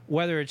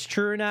whether it's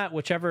true or not,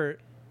 whichever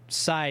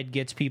side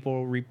gets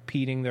people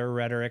repeating their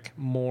rhetoric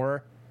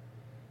more,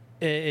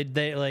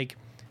 they like,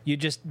 you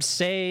just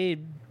say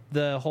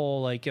the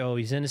whole like, oh,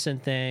 he's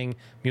innocent thing.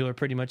 Mueller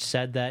pretty much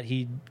said that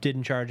he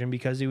didn't charge him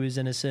because he was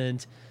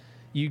innocent.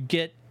 You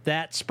get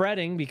that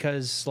spreading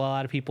because a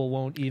lot of people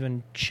won't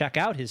even check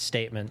out his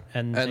statement,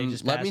 and they And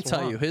just let pass me tell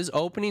along. you, his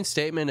opening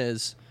statement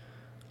is,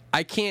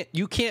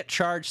 you can't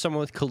charge someone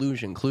with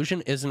collusion.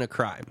 Collusion isn't a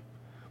crime,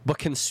 but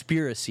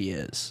conspiracy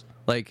is.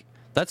 Like,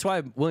 that's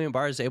why William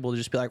Barr is able to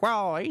just be like,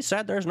 well, he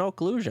said there's no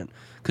collusion.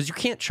 Because you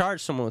can't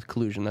charge someone with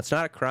collusion. That's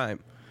not a crime.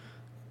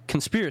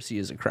 Conspiracy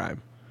is a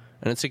crime.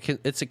 And it's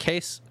a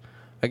case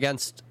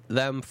against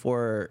them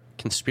for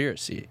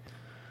conspiracy.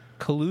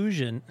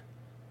 Collusion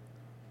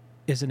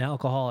is an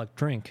alcoholic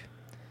drink.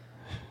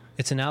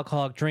 It's an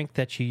alcoholic drink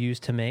that you use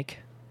to make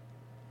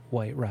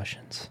White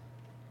Russians.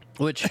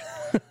 Which,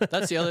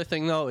 that's the other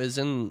thing, though, is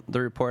in the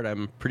report,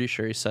 I'm pretty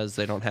sure he says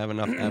they don't have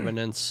enough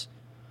evidence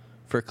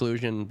for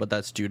collusion, but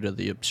that's due to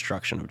the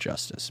obstruction of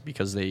justice,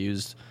 because they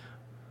used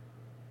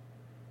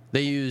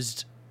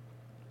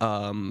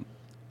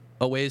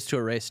ways to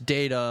erase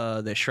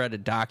data, they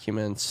shredded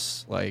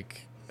documents,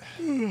 like...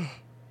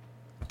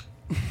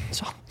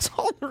 it's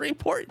all in the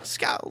report. Just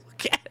gotta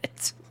look at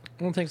it.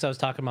 One of the things I was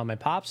talking about my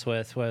pops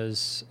with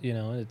was,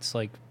 it's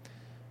like,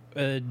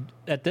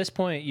 at this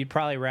point, you'd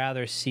probably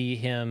rather see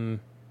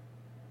him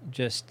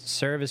just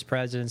serve his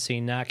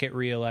presidency, not get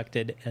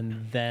reelected,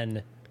 and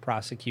then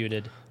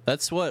prosecuted.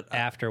 That's what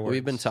Afterwards.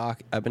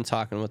 I've been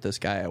talking with this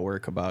guy at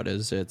work about. Are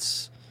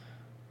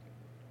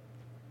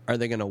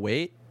they going to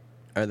wait?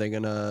 Are they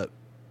going to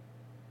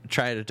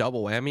try to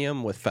double whammy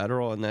him with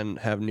federal and then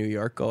have New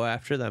York go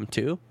after them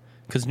too?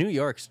 Because New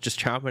York's just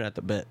chomping at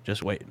the bit,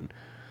 just waiting.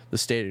 The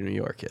state of New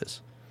York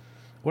is.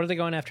 What are they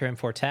going after him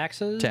for?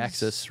 Taxes?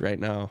 Texas right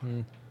now,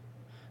 and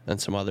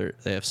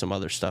they have some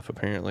other stuff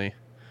apparently.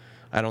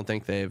 I don't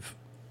think they've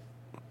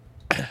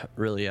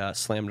really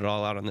slammed it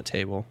all out on the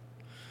table.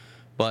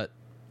 But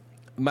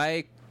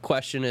my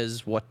question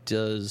is, what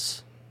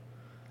does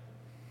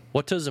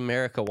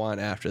America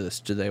want after this?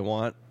 Do they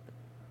want?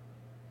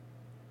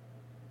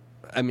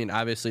 I mean,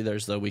 obviously,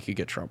 there's the we could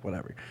get Trump,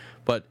 whatever.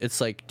 But it's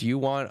like, do you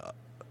want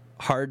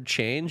hard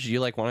change? Do you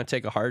like want to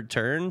take a hard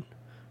turn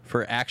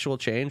for actual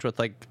change with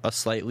like a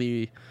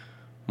slightly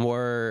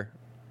more,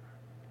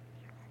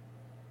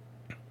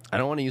 I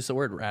don't want to use the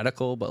word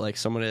radical, but like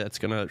somebody that's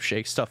going to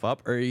shake stuff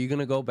up? Or are you going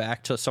to go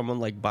back to someone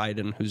like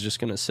Biden who's just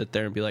going to sit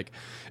there and be like,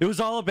 it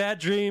was all a bad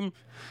dream,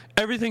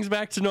 everything's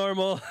back to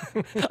normal,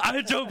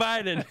 I'm Joe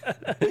Biden?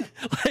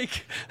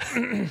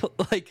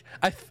 like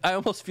I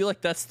almost feel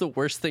like that's the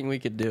worst thing we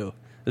could do,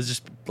 is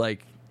just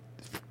like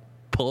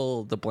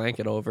pull the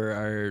blanket over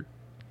our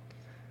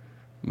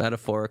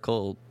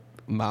metaphorical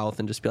mouth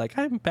and just be like,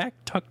 I'm back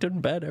tucked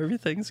in bed,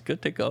 everything's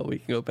good to go, we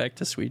can go back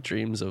to sweet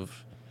dreams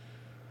of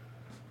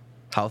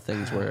how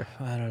things were.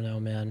 I don't know,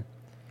 man.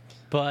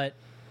 But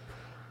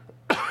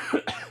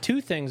two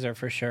things are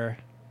for sure,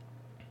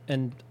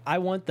 and I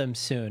want them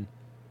soon.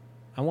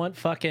 I want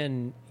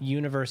fucking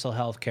universal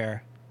health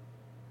care,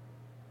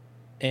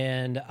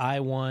 and I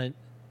want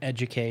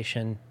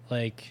education,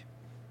 like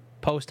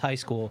post high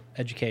school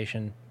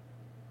education,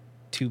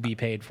 to be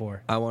paid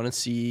for. I want to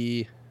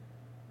see.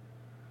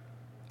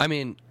 I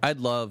mean, I'd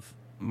love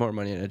more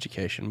money in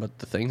education, but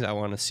the things I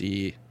want to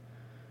see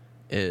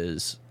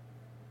is,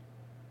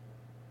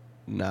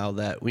 now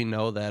that we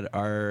know that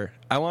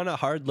I want a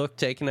hard look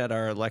taken at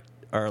our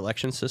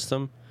election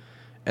system,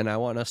 and I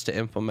want us to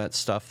implement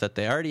stuff that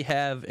they already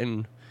have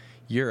in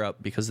Europe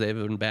because they've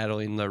been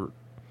battling the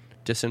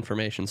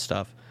disinformation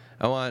stuff.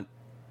 I want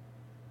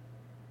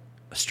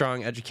a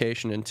strong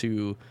education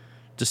into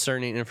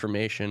discerning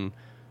information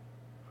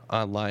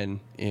online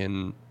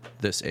in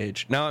this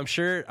age. Now, I'm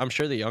sure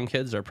the young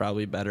kids are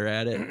probably better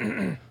at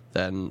it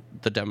than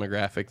the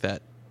demographic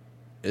that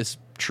is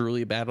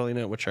truly battling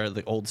it, which are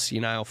the old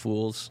senile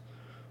fools.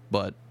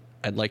 But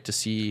I'd like to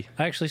see.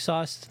 I actually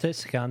saw a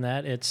statistic on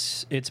that.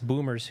 It's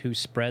boomers who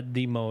spread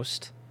the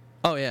most.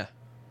 Oh yeah,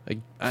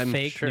 I'm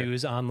fake sure.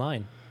 news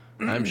online.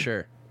 I'm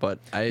sure, but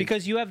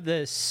because you have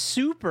the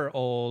super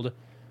old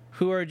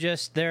who are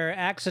just they're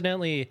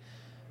accidentally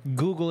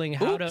Googling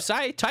how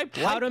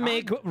to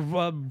make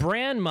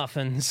bran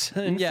muffins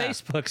in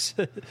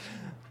Facebooks.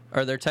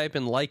 Or they're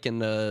typing like in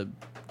the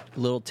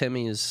little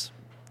Timmy's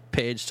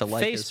page to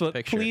like his Facebook,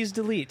 picture. please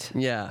delete.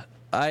 Yeah.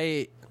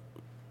 I'd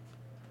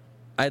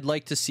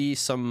like to see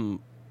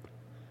some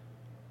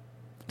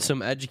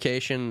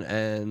education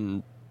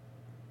and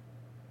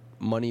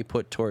money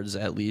put towards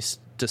at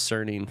least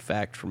discerning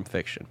fact from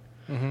fiction.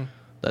 Mm-hmm.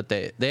 That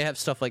they have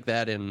stuff like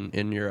that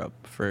in Europe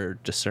for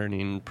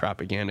discerning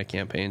propaganda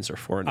campaigns or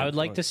foreign I would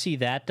influence. like to see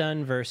that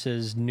done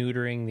versus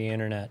neutering the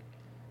internet.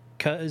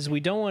 Because we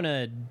don't want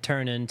to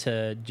turn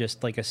into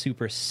just like a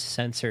super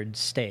censored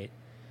state.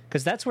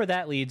 Because that's where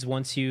that leads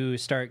once you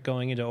start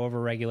going into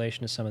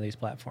over-regulation of some of these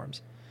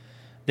platforms.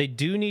 They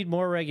do need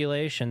more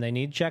regulation. They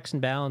need checks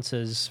and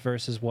balances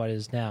versus what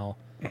is now.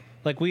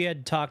 Like we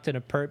had talked in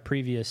a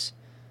previous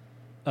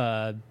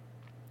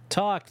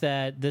talk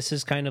that this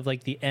is kind of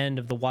like the end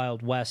of the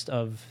Wild West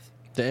of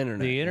the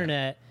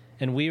internet.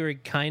 And we were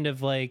kind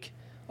of like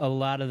a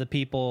lot of the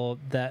people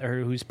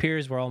whose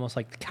peers were almost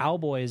like the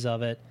cowboys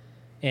of it.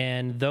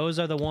 And those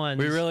are the ones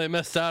we really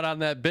missed out on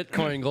that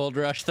Bitcoin gold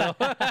rush, though.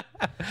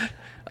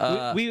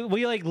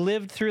 we like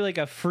lived through like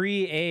a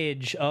free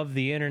age of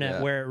the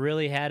internet where it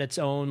really had its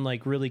own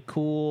like really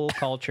cool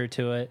culture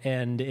to it,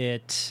 and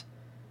it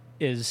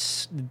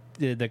is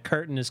the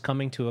curtain is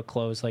coming to a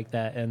close like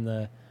that, and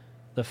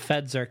the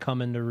feds are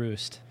coming to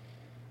roost.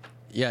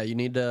 Yeah, you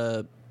need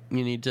to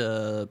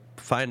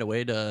find a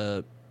way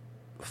to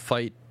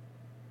fight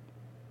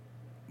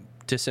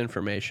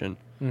disinformation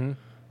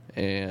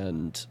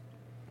and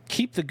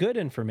keep the good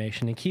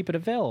information and keep it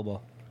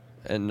available.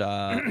 And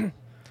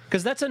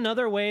because that's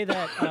another way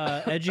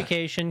that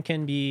education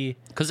can be.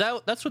 Because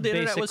that's what the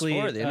internet was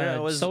for. The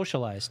internet was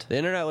socialized. The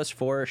internet was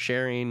for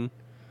sharing,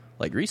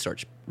 like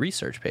research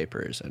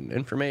papers and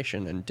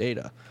information and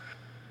data.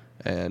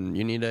 And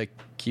you need to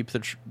keep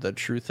the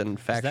truth and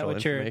factual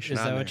information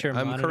on there. Is that what your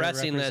I'm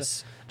caressing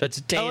this.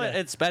 That's data.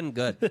 It's been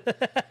good.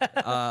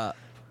 I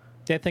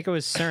think it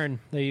was CERN.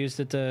 They used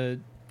it to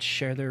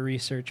share their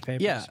research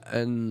papers. Yeah,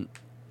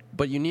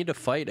 but you need to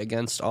fight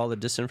against all the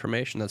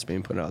disinformation that's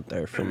being put out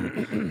there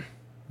from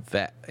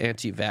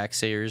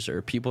anti-vaxxers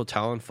or people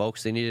telling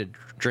folks they need to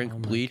drink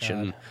bleach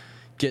and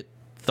get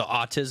the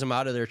autism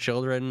out of their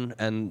children.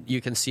 And you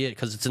can see it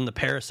because it's in the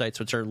parasites,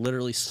 which are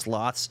literally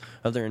sloths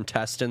of their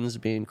intestines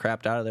being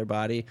crapped out of their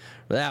body.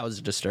 That was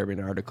a disturbing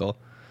article.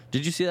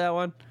 Did you see that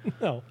one?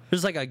 No.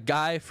 There's like a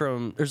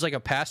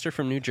pastor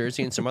from New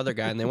Jersey and some other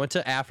guy, and they went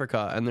to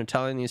Africa, and they're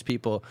telling these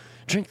people,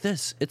 drink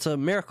this. It's a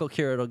miracle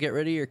cure. It'll get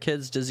rid of your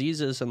kids'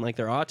 diseases and like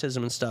their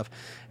autism and stuff.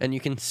 And you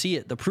can see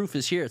it. The proof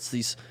is here. It's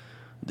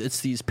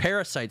these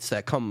parasites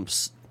that come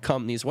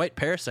these white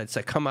parasites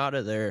that come out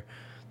of their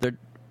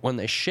when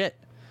they shit.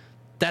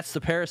 That's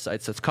the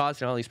parasites that's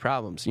causing all these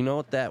problems. You know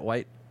what that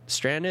white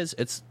strand is?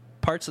 It's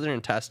parts of their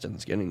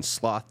intestines getting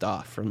slothed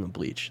off from the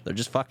bleach. They're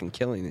just fucking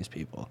killing these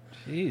people.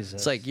 Jesus.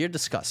 It's like, you're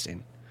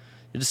disgusting.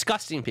 You're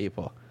disgusting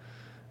people.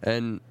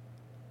 And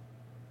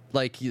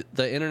like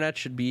the internet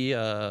should be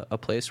a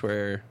place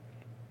where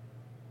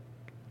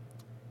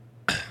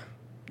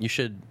you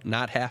should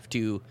not have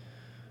to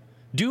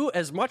do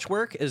as much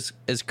work as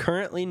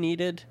currently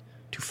needed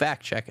to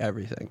fact check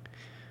everything,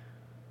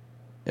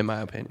 in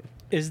my opinion.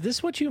 Is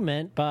this what you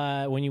meant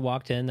by when you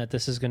walked in, that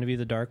this is going to be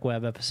the dark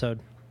web episode?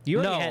 You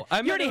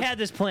already had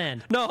this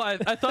planned. No, I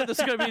thought this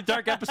was going to be a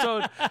dark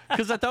episode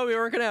because I thought we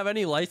weren't going to have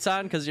any lights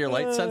on because of your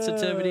light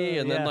sensitivity,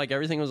 and then like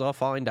everything was all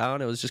falling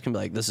down. It was just going to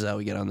be like, this is how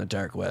we get on the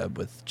dark web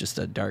with just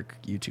a dark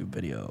YouTube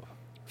video.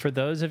 For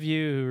those of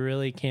you who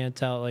really can't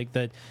tell, like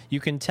that,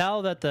 you can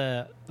tell that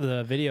the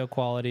video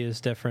quality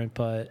is different,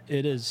 but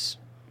it is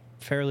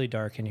fairly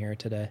dark in here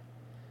today.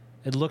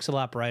 It looks a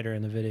lot brighter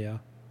in the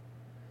video.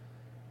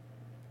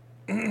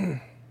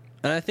 And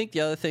I think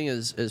the other thing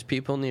is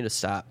people need to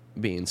stop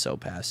being so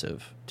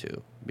passive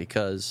too,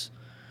 because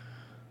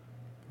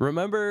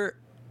remember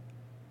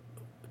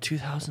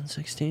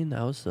 2016,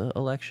 that was the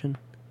election,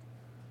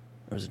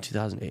 or was it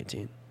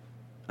 2018?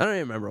 I don't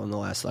even remember when the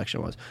last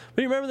election was.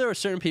 But you remember there were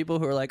certain people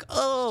who were like,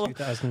 oh,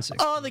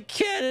 2006. all the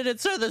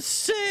candidates are the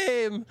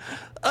same.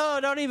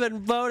 Oh, don't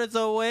even vote. It's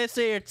a waste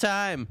of your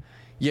time.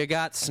 You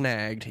got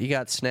snagged. You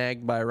got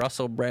snagged by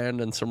Russell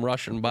Brand and some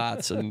Russian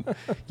bots, and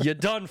you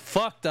done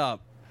fucked up.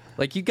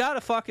 Like, you got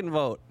to fucking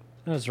vote.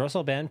 Does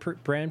Russell Brand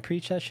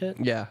preach that shit?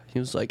 Yeah. He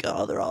was like,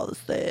 oh, they're all the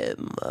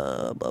same.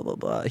 Blah, blah,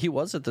 blah. He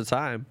was at the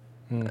time.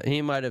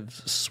 He might have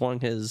swung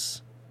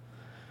his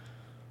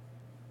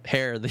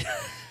hair the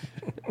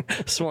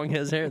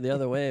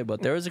other way,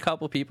 but there was a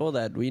couple people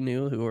that we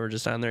knew who were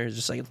just on there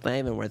just like, it's not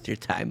even worth your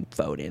time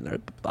voting. They're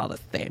all the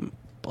same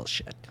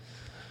bullshit.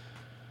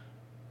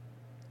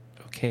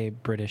 Okay,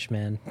 British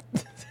man.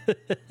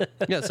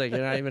 Yeah, it's like,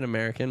 you're not even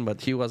American,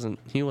 but he wasn't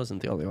the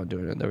only one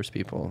doing it. There was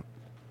people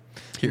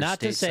here Not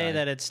to say stateside.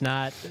 that it's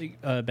not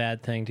a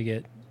bad thing to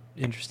get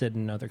interested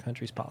in other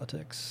countries'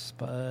 politics,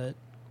 but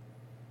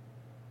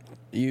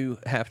You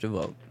have to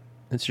vote.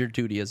 It's your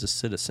duty as a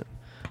citizen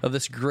of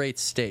this great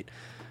state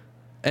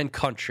and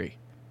country.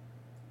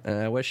 And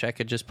I wish I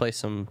could just play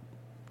some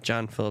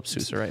John Philip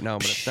Sousa right now,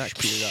 but it's not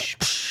queued up.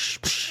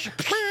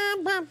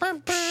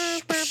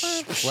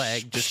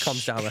 Flag just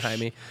comes down behind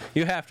me.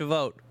 You have to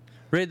vote.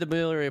 Read the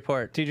Mueller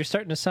report. dude, you're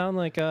starting to sound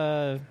like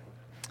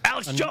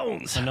Alex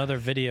Jones! another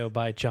video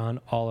by John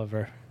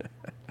Oliver.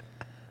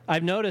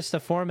 I've noticed the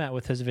format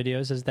with his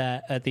videos is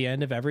that at the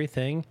end of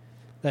everything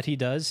that he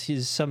does,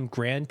 he's some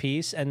grand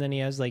piece, and then he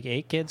has like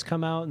 8 kids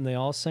come out and they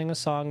all sing a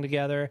song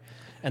together,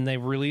 and they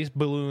release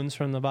balloons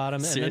from the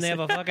bottom, and then they have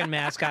a fucking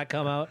mascot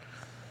come out.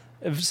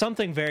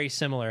 Something very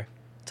similar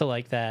to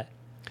like that.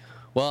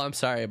 Well, I'm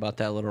sorry about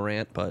that little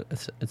rant, but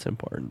it's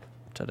important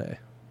today.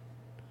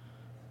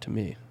 To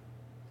me.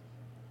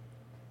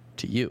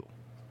 To you.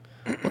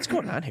 What's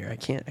going on here? I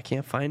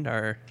can't find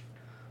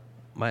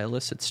my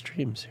illicit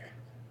streams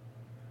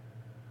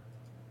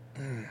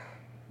here.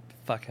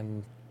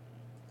 Fucking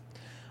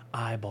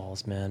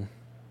eyeballs, man.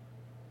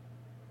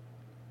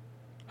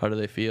 How do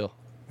they feel?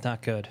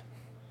 Not good.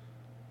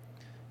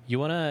 You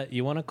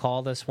wanna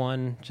call this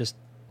one? Just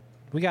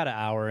we got an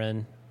hour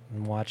in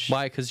and watch.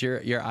 Why? Because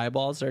your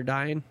eyeballs are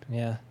dying?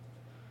 Yeah.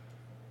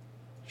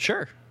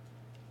 Sure.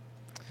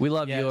 We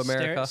love you,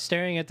 America.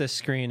 Staring at the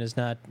screen is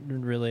not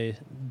really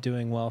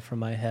doing well for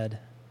my head,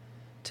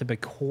 to be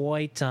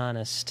quite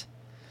honest.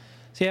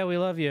 So yeah, we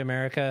love you,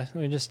 America.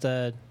 We just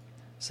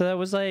so that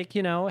was like,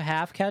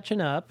 half catching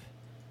up.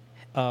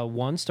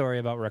 One story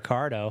about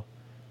Ricardo.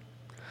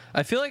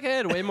 I feel like I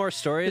had way more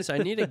stories. I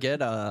need to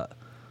get a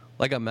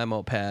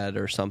memo pad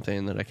or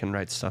something that I can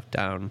write stuff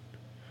down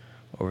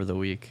over the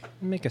week.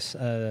 Make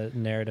a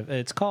narrative.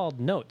 It's called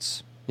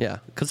Notes. Yeah,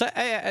 because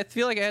I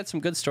feel like I had some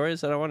good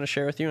stories that I want to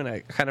share with you, and I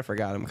kind of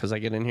forgot them because I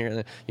get in here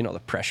and the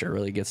pressure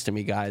really gets to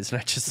me, guys,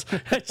 and I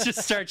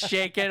just start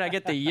shaking. I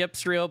get the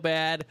yips real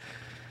bad,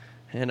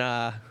 and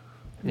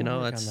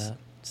that's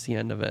the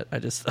end of it. I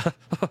just go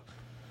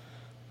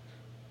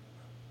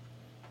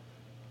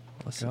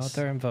out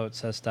there and vote,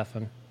 says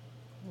Stefan.